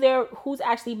 who's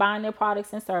actually buying their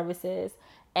products and services,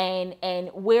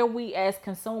 and where we as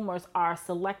consumers are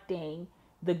selecting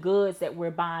the goods that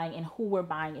we're buying and who we're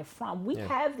buying it from. We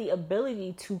have the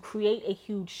ability to create a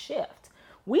huge shift.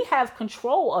 We have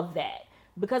control of that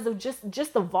because of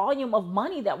just the volume of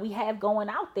money that we have going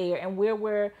out there and where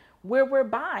we're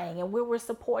buying and where we're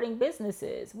supporting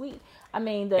businesses.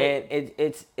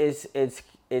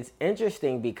 It's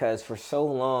interesting because for so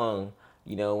long,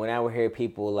 when I would hear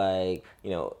people like,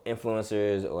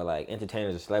 influencers or like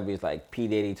entertainers or celebrities like P.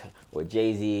 Diddy or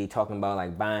Jay-Z talking about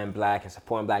like buying black and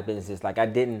supporting black businesses, like I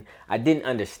didn't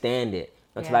understand it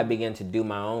until I began to do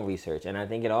my own research. And I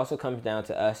think it also comes down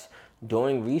to us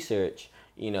doing research,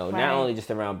 not only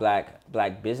just around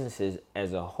black businesses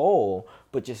as a whole,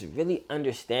 but just really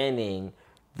understanding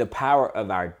the power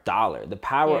of our dollar, the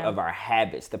power of our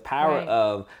habits, the power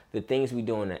of the things we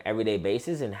do on an everyday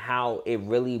basis, and how it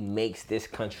really makes this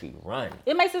country run.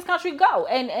 It makes this country go.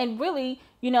 And really,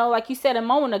 like you said a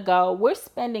moment ago, we're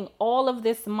spending all of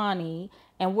this money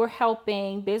and we're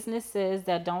helping businesses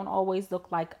that don't always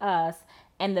look like us.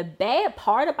 And the bad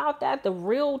part about that, the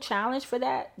real challenge for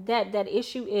that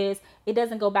issue is it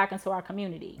doesn't go back into our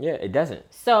community. Yeah, it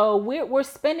doesn't. So we're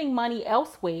spending money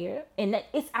elsewhere, and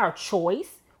it's our choice.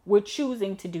 We're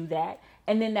choosing to do that,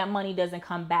 and then that money doesn't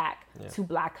come back to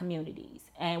black communities,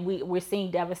 and we're seeing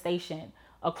devastation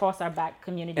across our black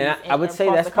communities. And I would say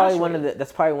that's probably one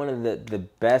of the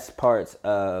best parts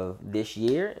of this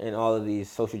year and all of these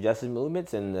social justice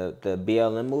movements and the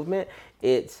BLM movement.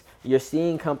 It's you're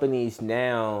seeing companies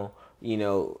now,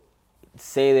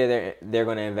 say that they're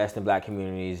going to invest in black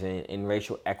communities and in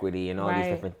racial equity and all these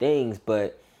different things,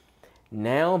 but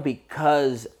now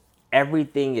because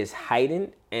everything is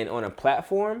heightened and on a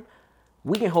platform,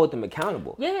 we can hold them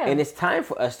accountable. Yeah. And it's time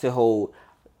for us to hold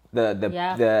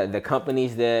the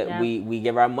companies that we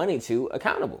give our money to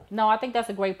accountable. No, I think that's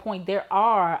a great point. There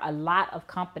are a lot of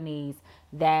companies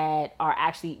that are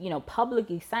actually,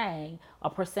 publicly saying a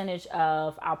percentage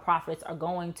of our profits are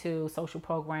going to social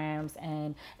programs,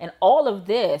 and all of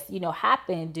this,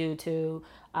 happened due to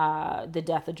the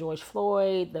death of George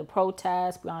Floyd, the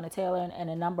protests, Breonna Taylor, and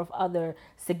a number of other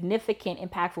significant,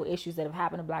 impactful issues that have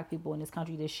happened to black people in this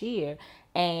country this year.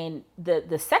 And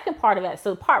the second part of that,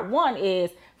 so part one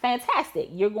is fantastic.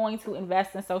 You're going to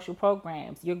invest in social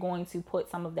programs. You're going to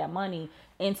put some of that money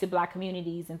into black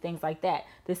communities and things like that.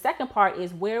 The second part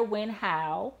is where, when,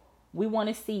 how. We want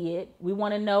to see it. We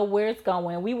want to know where it's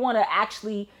going. We want to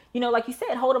actually, like you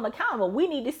said, hold them accountable. We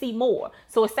need to see more.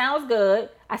 So it sounds good.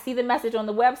 I see the message on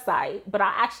the website, but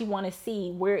I actually want to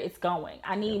see where it's going.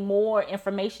 I need more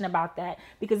information about that,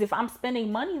 because if I'm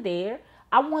spending money there,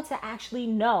 I want to actually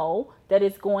know that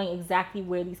it's going exactly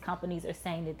where these companies are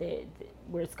saying that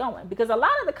where it's going. Because a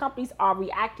lot of the companies are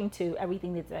reacting to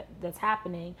everything that's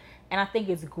happening. And I think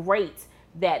it's great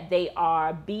that they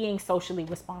are being socially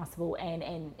responsible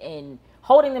and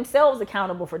holding themselves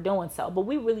accountable for doing so. But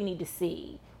we really need to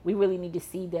see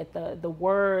that the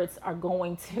words are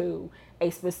going to a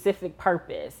specific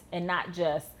purpose and not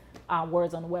just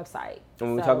words on the website. And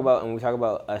when we talk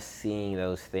about us seeing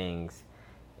those things,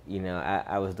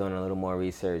 I was doing a little more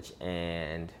research,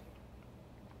 and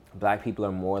Black people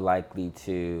are more likely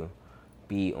to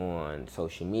be on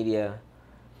social media.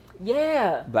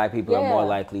 Yeah. Black people are more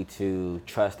likely to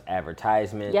trust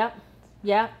advertisement.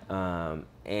 Yep.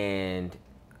 And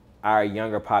our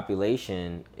younger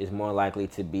population is more likely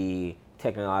to be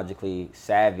technologically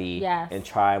savvy and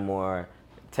try more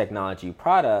technology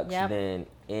products than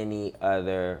any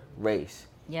other race.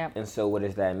 And so what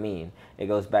does that mean? It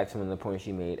goes back to one of the points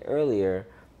you made earlier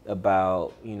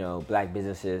about, Black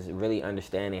businesses really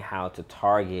understanding how to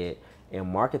target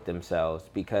and market themselves,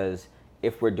 because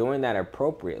if we're doing that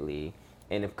appropriately,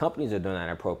 and if companies are doing that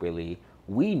appropriately,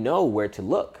 we know where to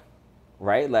look,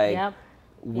 right? Like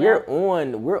we're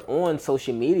on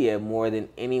social media more than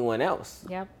anyone else.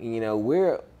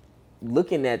 We're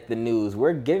looking at the news,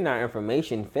 we're getting our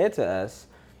information fed to us,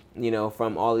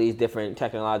 from all these different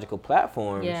technological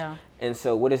platforms. And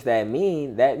so what does that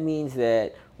mean? That means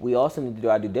that we also need to do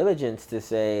our due diligence to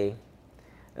say,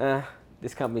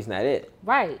 this company's not it.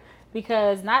 Right.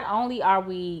 Because not only are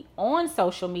we on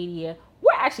social media,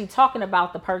 we're actually talking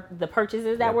about the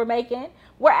purchases that we're making.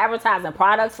 We're advertising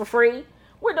products for free.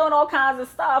 We're doing all kinds of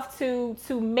stuff to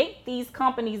make these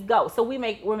companies go. So we're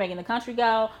making the country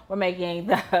go. We're making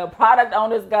the product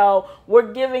owners go.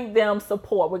 We're giving them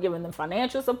support. We're giving them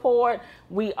financial support.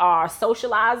 We are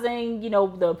socializing,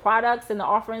 the products and the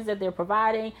offerings that they're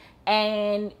providing.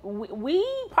 And we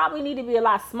probably need to be a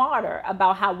lot smarter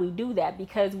about how we do that,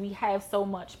 because we have so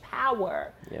much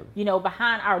power,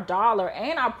 behind our dollar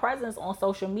and our presence on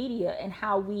social media, and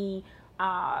how we,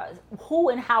 who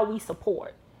and how we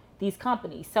support these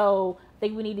companies. So I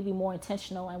think we need to be more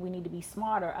intentional, and we need to be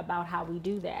smarter about how we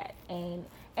do that. And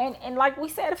like we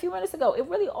said a few minutes ago, it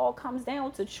really all comes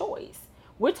down to choice.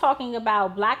 We're talking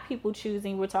about Black people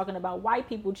choosing. We're talking about white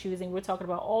people choosing. We're talking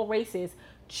about all races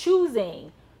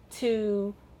choosing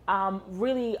to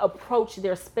really approach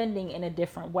their spending in a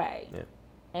different way.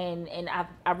 And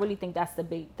I really think that's the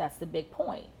big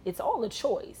point. It's all a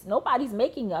choice. Nobody's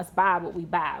making us buy what we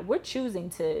buy. We're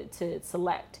choosing to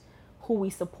select who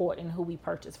we support and who we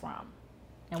purchase from,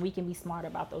 and we can be smart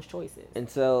about those choices. And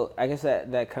so I guess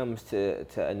that comes to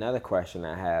another question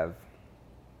I have.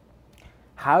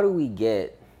 How do we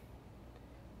get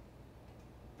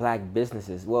Black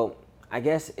businesses? Well, I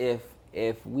guess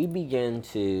if we begin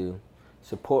to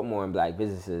support more in Black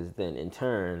businesses, then in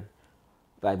turn,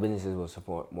 Black businesses will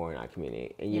support more in our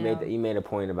community. And you made a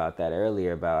point about that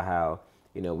earlier, about how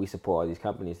we support all these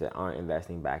companies that aren't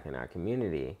investing back in our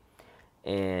community.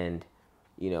 And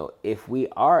if we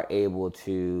are able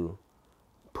to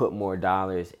put more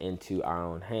dollars into our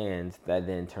own hands, that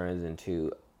then turns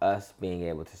into us being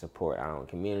able to support our own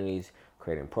communities,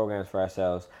 creating programs for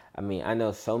ourselves. I mean, I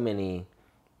know so many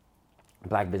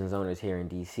Black business owners here in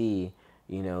DC,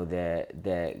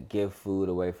 that give food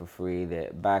away for free,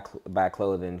 that buy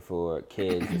clothing for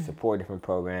kids, that support different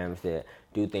programs, that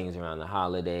do things around the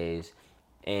holidays.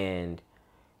 And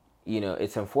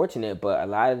it's unfortunate, but a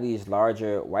lot of these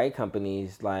larger white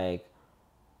companies, like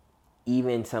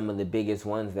even some of the biggest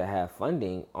ones that have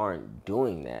funding, aren't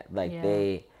doing that. Like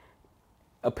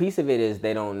a piece of it is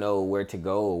they don't know where to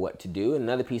go or what to do.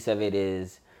 Another piece of it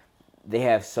is they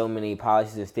have so many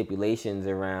policies and stipulations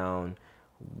around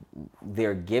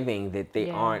their giving that they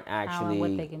aren't actually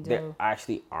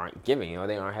aren't giving,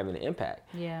 they aren't having an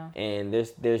impact. And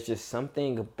there's just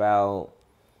something about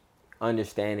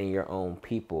understanding your own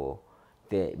people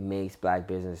that makes Black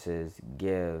businesses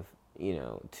give,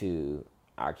 to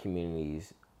our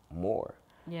communities more.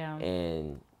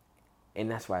 And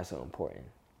that's why it's so important.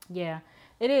 Yeah,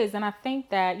 it is. And I think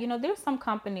that, there's some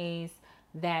companies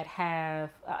that have,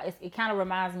 it kind of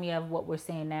reminds me of what we're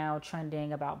seeing now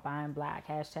trending about buying Black,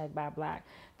 #BuyBlack.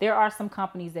 There are some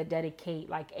companies that dedicate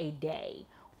like a day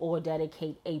or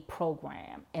dedicate a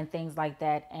program and things like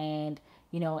that. And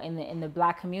in the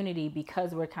Black community,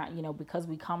 because we're because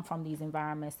we come from these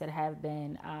environments that have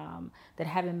been that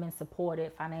haven't been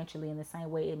supported financially in the same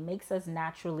way, it makes us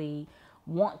naturally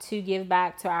want to give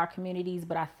back to our communities.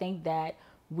 But I think that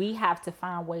we have to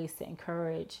find ways to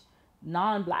encourage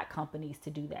non-Black companies to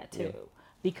do that too,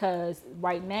 because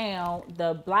right now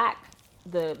the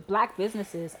black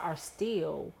businesses are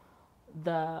still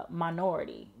the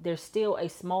minority. There's still a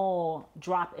small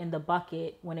drop in the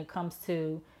bucket when it comes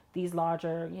to these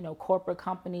larger, corporate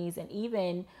companies, and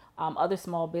even other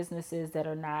small businesses that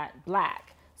are not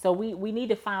Black. So we need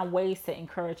to find ways to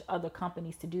encourage other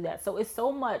companies to do that. So it's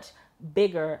so much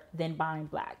bigger than buying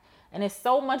Black, and it's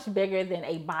so much bigger than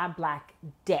a Buy Black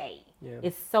Day. Yeah.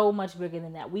 It's so much bigger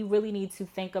than that. We really need to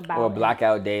think about or a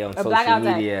blackout day on social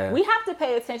media. Day. We have to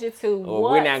pay attention to or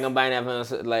we're not gonna buy that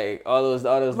on like all those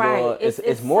right. little.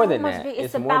 It's more so than that.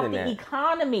 It's about the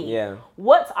economy. Yeah.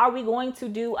 What are we going to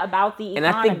do about the economy?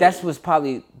 And I think that's what's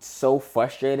probably so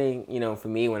frustrating, for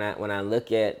me when I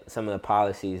look at some of the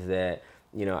policies that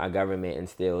our government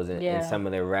instills and some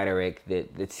of the rhetoric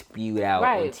that's spewed out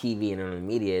on TV and on the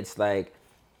media. It's like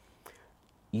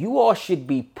you all should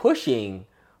be pushing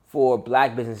for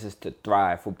black businesses to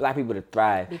thrive, for black people to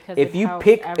thrive. Because if you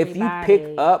pick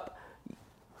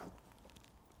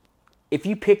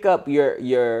up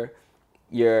your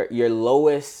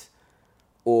lowest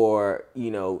or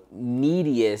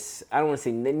neediest, I don't want to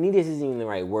say neediest isn't even the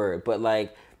right word, but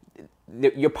like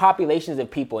your populations of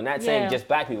people, not saying just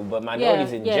black people, but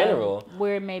minorities in general,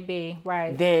 where it may be,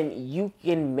 right? Then you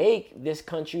can make this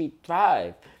country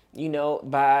thrive.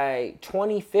 By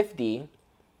 2050.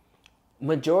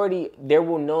 There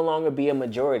will no longer be a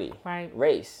majority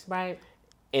race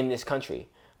in this country.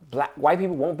 White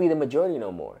people won't be the majority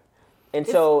no more. And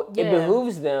so it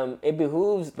behooves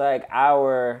like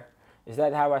is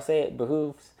that how I say it?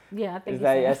 Behooves? Yeah, I think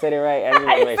I said it right. I just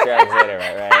want to make sure I said it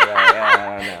right.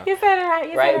 I don't know. You said it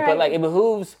right. Right, but like it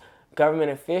behooves government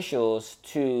officials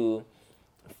to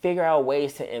figure out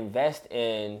ways to invest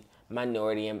in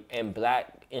minority and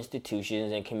black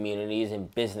institutions and communities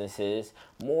and businesses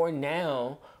more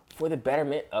now for the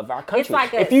betterment of our country.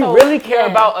 If you really care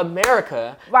about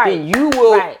America, then you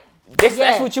will.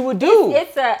 That's what you would do.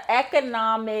 It's an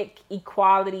economic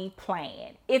equality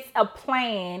plan. It's a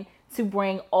plan to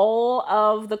bring all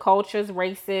of the cultures,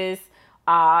 races,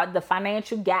 the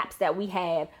financial gaps that we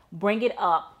have, bring it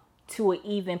up to an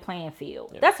even playing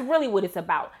field. That's really what it's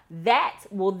about. That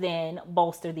will then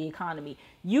bolster the economy.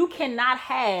 You cannot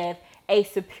have a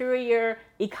superior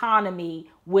economy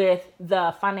with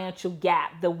the financial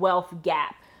gap, the wealth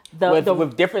gap,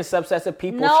 with different subsets of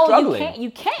people struggling.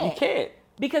 You can't.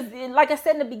 Because like I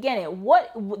said in the beginning,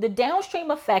 what the downstream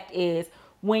effect is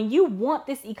when you want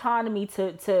this economy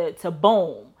to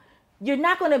boom, you're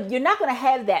not gonna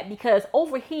have that, because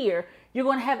over here you're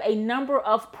going to have a number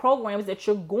of programs that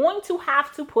you're going to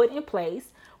have to put in place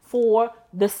for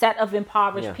the set of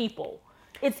impoverished people.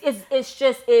 It's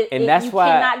just you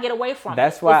cannot get away from it.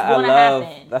 That's why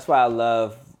I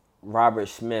love Robert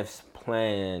Smith's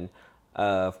plan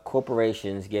of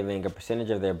corporations giving a percentage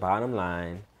of their bottom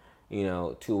line,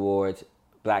 towards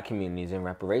black communities and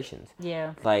reparations.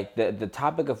 Yeah. Like the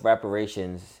topic of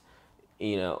reparations,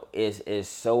 is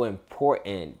so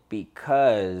important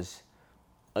because,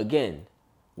 again,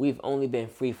 we've only been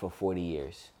free for 40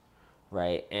 years,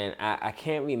 right? And I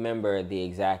can't remember the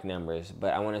exact numbers,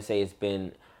 but I want to say it's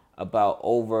been about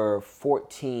over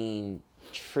 $14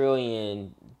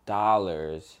 trillion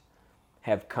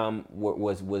have come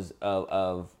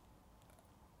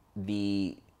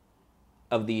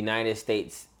of the United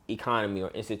States economy or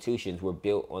institutions were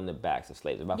built on the backs of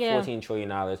slaves. About $14 trillion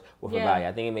worth of value.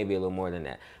 I think it may be a little more than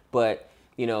that. But,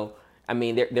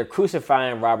 they're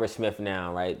crucifying Robert Smith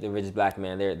now, right? The richest black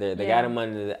man. They got him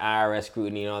under the IRS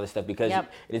scrutiny and all this stuff because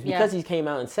he came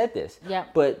out and said this.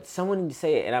 But someone needs to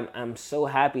say it, and I'm so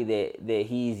happy that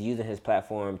he's using his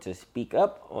platform to speak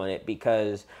up on it,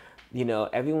 because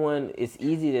everyone, it's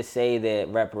easy to say that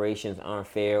reparations aren't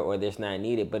fair or this not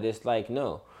needed, but it's like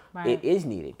no. It is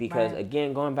needed because,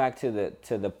 again, going back to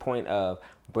the point of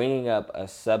bringing up a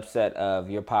subset of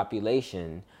your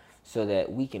population so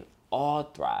that we can all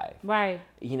thrive. Right.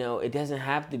 It doesn't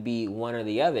have to be one or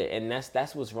the other, and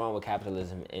that's what's wrong with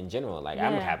capitalism in general. Like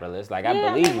I'm a capitalist. Like I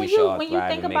believe we should all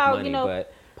thrive and make money.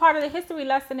 But part of the history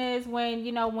lesson is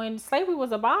when slavery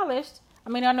was abolished. I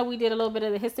mean, I know we did a little bit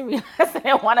of the history lesson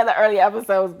in one of the early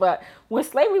episodes, but when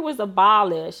slavery was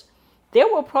abolished, there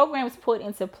were programs put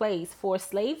into place for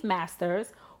slave masters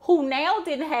who now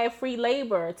didn't have free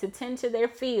labor to tend to their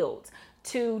fields,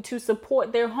 to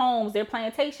support their homes, their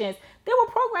plantations. There were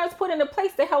programs put into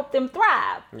place to help them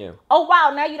thrive. Yeah. Oh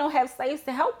wow, now you don't have slaves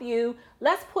to help you.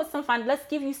 Let's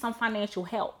give you some financial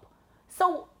help.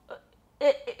 So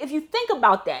if you think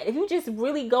about that, if you just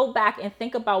really go back and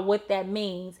think about what that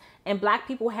means, and black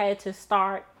people had to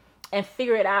start and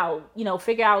figure out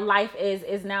life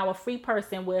is now a free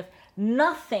person with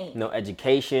nothing. No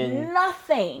education.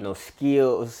 Nothing. No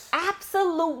skills.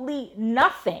 Absolutely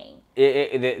nothing.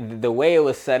 The way it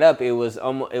was set up, it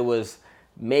was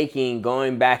making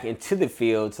going back into the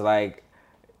fields like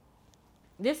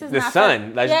this is the not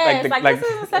sun. This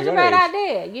isn't such a bad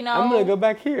idea. I'm gonna go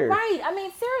back here. Right. I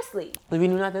mean, seriously. If we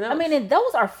knew nothing else. I mean, and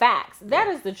those are facts. That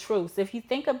is the truth. So if you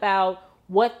think about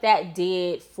what that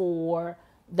did for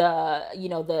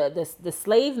the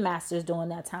slave masters during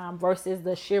that time versus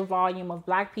the sheer volume of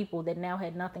black people that now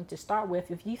had nothing to start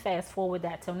with. If you fast forward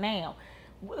that till now,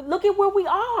 look at where we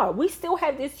are. We still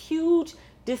have this huge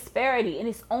disparity, and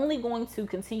it's only going to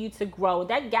continue to grow.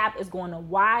 That gap is going to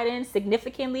widen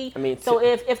significantly. I mean, so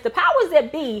if the powers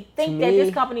that be think that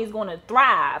this company is going to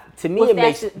thrive, to me it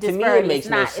makes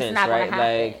no sense, right?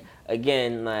 Like,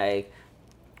 again, like,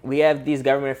 we have these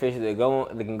government officials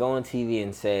that can go on TV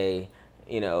and say,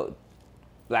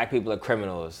 black people are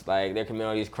criminals, like they're committing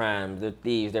all these crimes, they're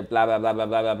thieves, they're blah blah blah blah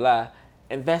blah blah blah.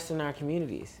 Invest in our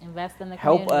communities. Invest in the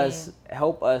community.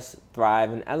 Help us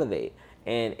thrive and elevate.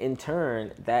 And in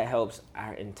turn, that helps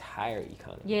our entire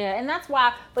economy. Yeah, and that's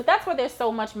why there's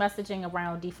so much messaging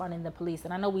around defunding the police.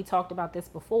 And I know we talked about this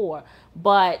before,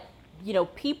 but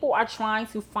people are trying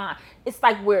to find, it's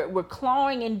like we're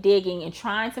clawing and digging and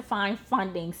trying to find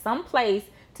funding someplace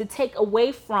to take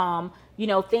away from,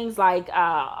 things like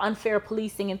unfair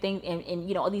policing and things and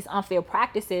these unfair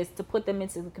practices to put them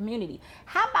into the community.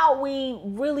 How about we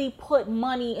really put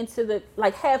money into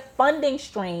have funding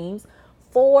streams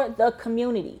for the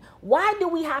community? Why do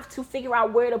we have to figure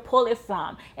out where to pull it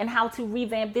from and how to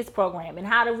revamp this program and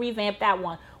how to revamp that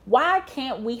one? Why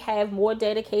can't we have more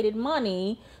dedicated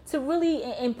money to really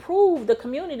improve the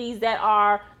communities that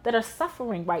are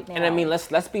suffering right now? And I mean,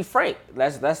 let's be frank.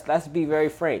 Let's be very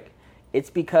frank. It's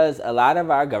because a lot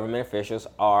of our government officials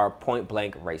are point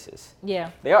blank racist.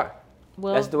 Yeah, they are.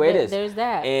 Well, that's the way it is. There's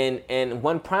that. And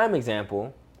one prime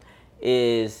example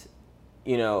is,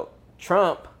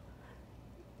 Trump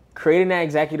creating that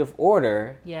executive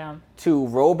order to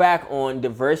roll back on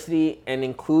diversity and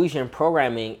inclusion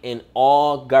programming in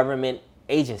all government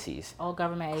agencies. All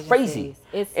government agencies.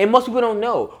 Crazy. And most people don't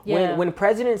know. Yeah. When the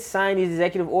president signed these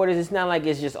executive orders, it's not like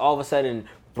it's just all of a sudden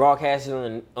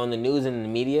broadcasted on the news and in the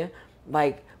media.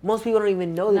 Like, most people don't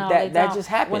even know that just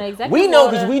happened. We know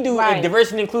because we do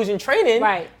diversity and inclusion training.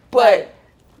 Right. But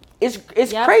it's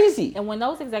crazy. And when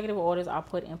those executive orders are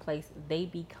put in place, they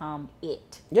become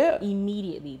it. Yeah.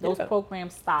 Immediately. Those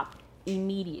programs stop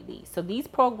immediately. So these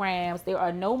programs, there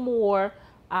are no more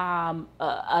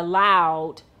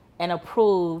allowed and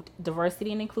approved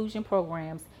diversity and inclusion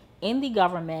programs in the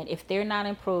government if they're not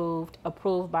approved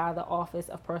by the Office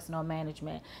of Personnel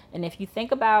Management. And if you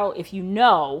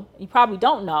probably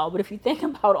don't know, but if you think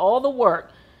about all the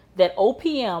work that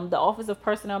OPM, the Office of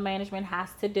Personnel Management, has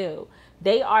to do,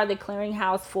 they are the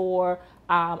clearinghouse for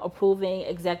approving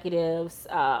executives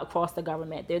across the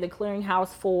government. They're the clearinghouse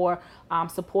for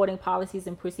supporting policies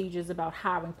and procedures about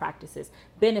hiring practices,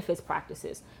 benefits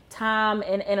practices, time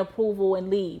and approval and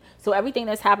leave. So everything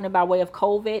that's happening by way of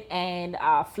COVID and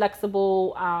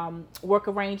flexible work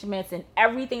arrangements and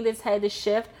everything that's had to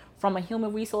shift from a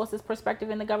human resources perspective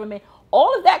in the government,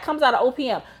 all of that comes out of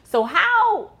OPM. So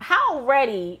how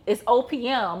ready is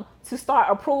OPM to start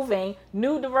approving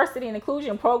new diversity and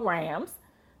inclusion programs,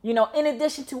 in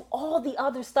addition to all the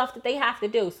other stuff that they have to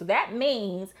do? So that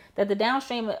means that the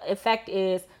downstream effect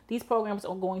is these programs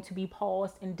are going to be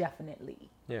paused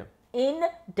indefinitely. Yeah.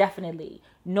 Indefinitely.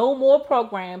 No more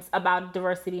programs about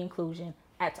diversity and inclusion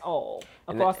at all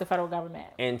across the federal government.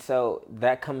 And so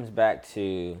that comes back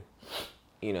to,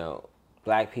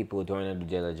 Black people doing their due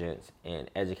diligence and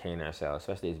educating ourselves,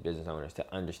 especially as business owners, to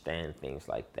understand things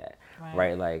like that,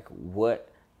 right? Like, what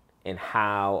and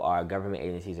how are government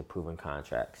agencies approving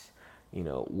contracts?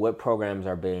 What programs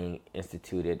are being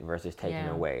instituted versus taken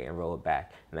away and rolled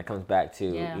back? And that comes back to,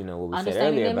 what we said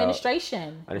earlier about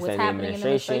understanding the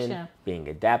administration, being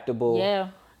adaptable. Yeah.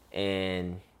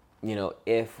 And,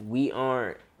 if we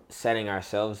aren't setting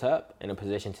ourselves up in a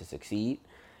position to succeed,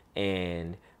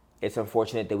 and it's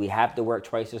unfortunate that we have to work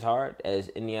twice as hard as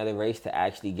any other race to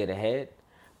actually get ahead,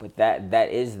 but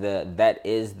that is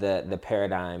the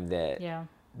paradigm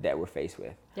that we're faced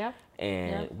with. Yep.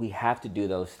 And we have to do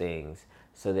those things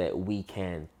so that we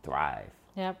can thrive.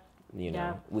 Yep.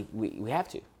 We have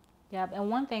to. Yep.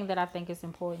 And one thing that I think is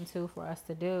important too for us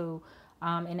to do,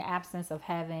 in the absence of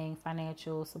having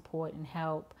financial support and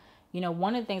help,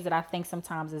 one of the things that I think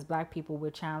sometimes as Black people we're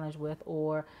challenged with,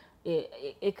 or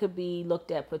it could be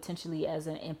looked at potentially as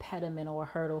an impediment or a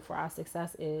hurdle for our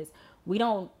success, is we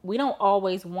don't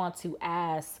always want to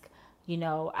ask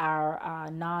our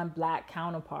non-Black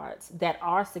counterparts that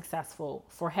are successful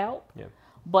for help. Yeah.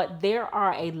 But there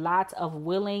are a lot of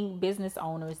willing business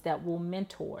owners that will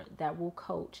mentor, that will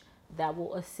coach, that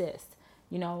will assist.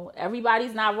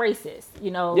 Everybody's not racist.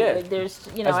 There's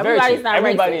everybody's not racist.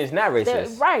 Everybody is not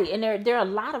racist. Right. And there are a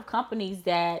lot of companies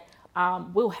that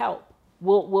will help.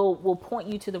 We'll point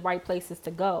you to the right places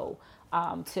to go.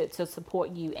 To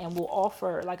support you, and we'll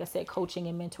offer, like I said, coaching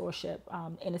and mentorship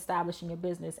in establishing your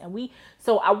business. And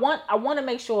so I want to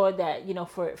make sure that, you know,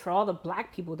 for all the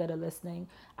Black people that are listening,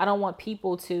 I don't want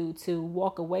people to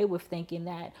walk away with thinking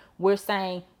that we're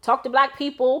saying talk to Black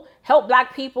people, help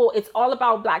Black people. It's all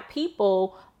about Black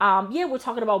people. Yeah, we're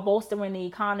talking about bolstering the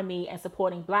economy and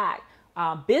supporting Black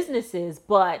businesses,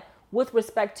 but with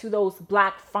respect to those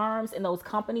Black firms and those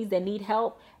companies that need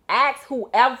help, ask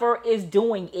whoever is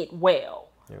doing it well.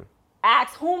 Yeah.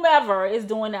 Ask whomever is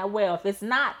doing that well. If it's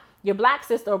not your Black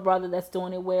sister or brother that's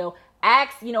doing it well,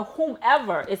 ask, you know,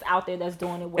 whomever is out there that's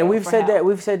doing it well. And we've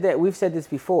said this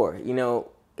before. You know,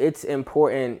 it's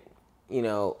important, you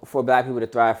know, for Black people to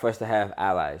thrive, for us to have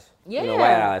allies. Yeah. You know,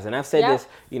 white allies. And I've said this,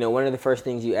 you know, one of the first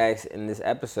things you asked in this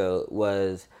episode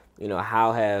was, you know,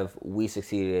 how have we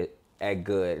succeeded at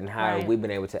good, and how have we been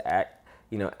able to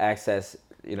access,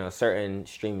 you know, certain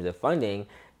streams of funding.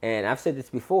 And I've said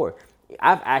this before,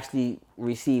 I've actually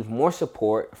received more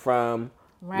support from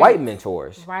white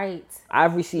mentors. Right.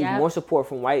 I've received more support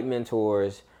from white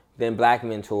mentors than Black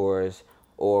mentors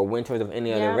or mentors of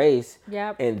any other race.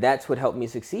 Yep. And that's what helped me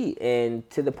succeed. And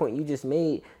to the point you just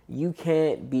made, you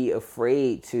can't be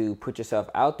afraid to put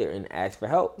yourself out there and ask for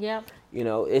help. Yep. You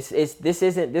know,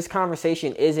 this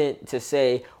conversation isn't to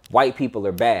say white people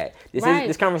are bad.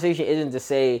 This conversation isn't to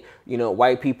say, you know,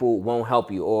 white people won't help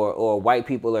you, or white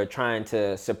people are trying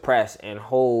to suppress and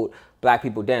hold Black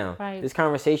people down. Right. This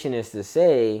conversation is to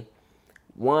say,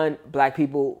 one, Black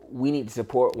people, we need to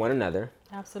support one another.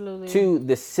 Absolutely. Two,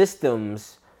 the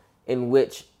systems in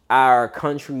which our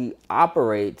country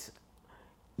operates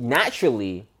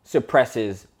naturally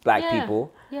suppresses Black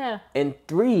people. Yeah. And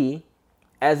three,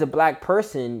 as a Black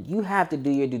person, you have to do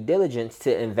your due diligence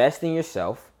to invest in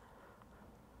yourself,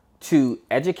 to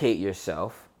educate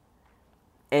yourself,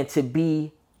 and to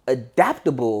be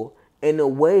adaptable in a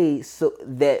way so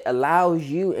that allows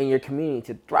you and your community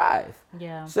to thrive.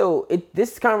 Yeah. So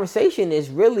this conversation is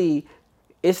really,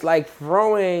 it's like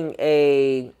throwing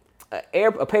a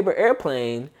paper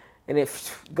airplane, and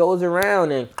it goes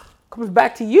around and comes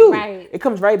back to you. Right. It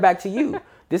comes right back to you.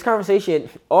 This conversation,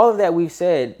 all of that we've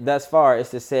said thus far is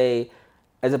to say,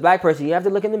 as a Black person, you have to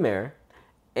look in the mirror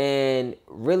and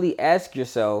really ask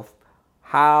yourself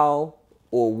how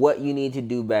or what you need to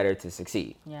do better to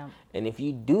succeed. Yeah. And if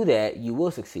you do that, you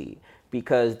will succeed,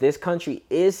 because this country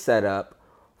is set up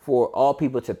for all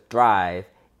people to thrive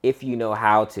if you know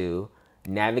how to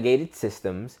navigate its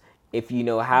systems, if you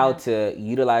know how to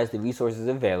utilize the resources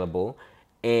available,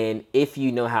 and if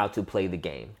you know how to play the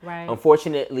game. Right.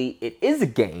 Unfortunately, it is a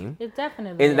game. It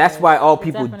definitely is. And that's why all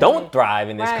people don't thrive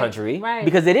in this country. Right.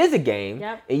 Because it is a game.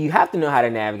 Yep. And you have to know how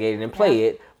to navigate it and play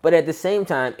it. But at the same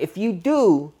time, if you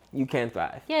do, you can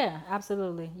thrive. Yeah,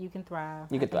 absolutely. You can thrive.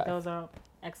 You can thrive. Those are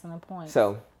excellent points.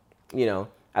 So, you know,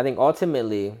 I think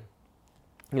ultimately,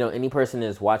 you know, any person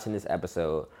that's watching this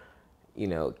episode, you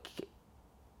know,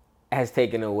 has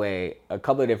taken away a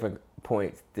couple of different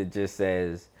points that just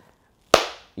says,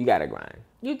 you gotta grind.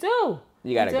 You do.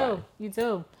 You gotta grind. You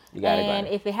do. You gotta grind.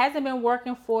 And if it hasn't been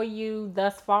working for you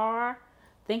thus far,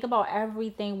 think about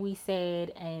everything we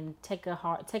said and take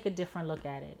a different look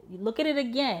at it. You look at it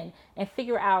again and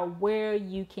figure out where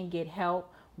you can get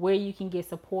help, where you can get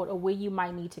support, or where you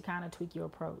might need to kind of tweak your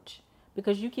approach.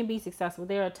 Because you can be successful.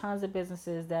 There are tons of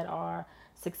businesses that are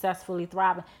successfully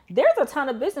thriving. There's a ton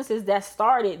of businesses that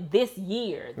started this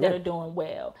year that are doing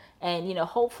well, and you know,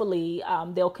 hopefully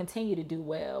they'll continue to do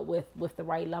well with the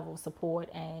right level of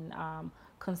support and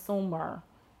consumer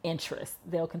interest.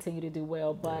 They'll continue to do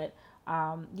well, but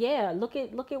look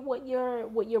at what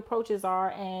your approaches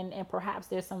are, and perhaps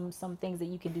there's some things that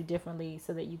you can do differently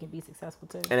so that you can be successful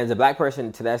too. And as a Black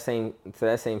person, to that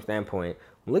same standpoint,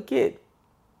 look at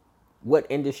what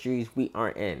industries we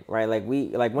aren't in, right? Like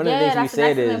one of the things we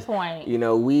said is, you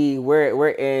know, we're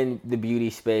in the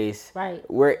beauty space, right?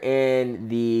 We're in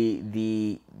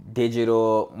the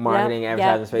digital marketing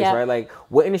advertising space, right? Like,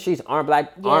 what industries aren't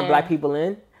black people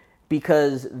in?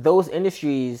 Because those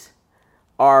industries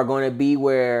are going to be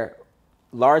where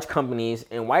large companies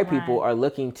and white people are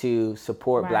looking to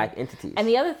support Black entities. And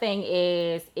the other thing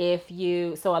is,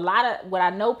 so a lot of what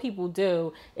I know people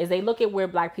do is they look at where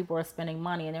Black people are spending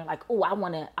money and they're like, oh, I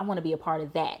want to be a part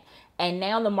of that. And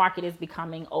now the market is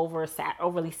becoming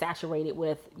overly saturated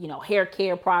with, you know, hair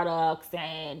care products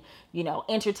and, you know,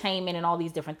 entertainment and all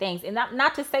these different things. And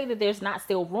not to say that there's not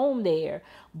still room there,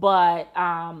 but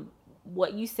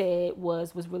what you said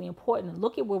was really important.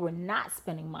 Look at where we're not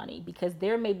spending money, because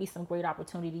there may be some great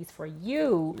opportunities for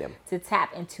you to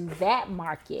tap into that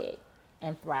market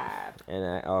and thrive. And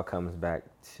that all comes back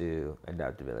to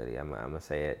adaptability. I'm gonna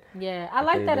say it. Yeah, I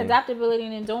like that adaptability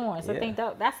and endurance. I think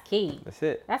that's key. That's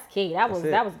it. That's key. That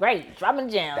was great. Dropping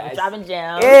gems.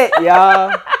 It,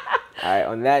 y'all. All right.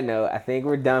 On that note, I think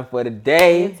we're done for the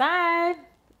day. It's time.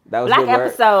 That was Black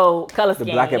episode. Color scheme.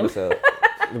 The black episode.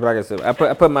 The black episode. I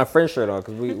put my friend shirt on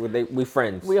because we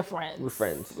friends. We are friends. We're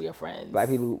friends. We are friends. Black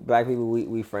people,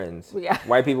 we friends.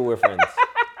 White people, we're friends.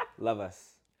 Love us.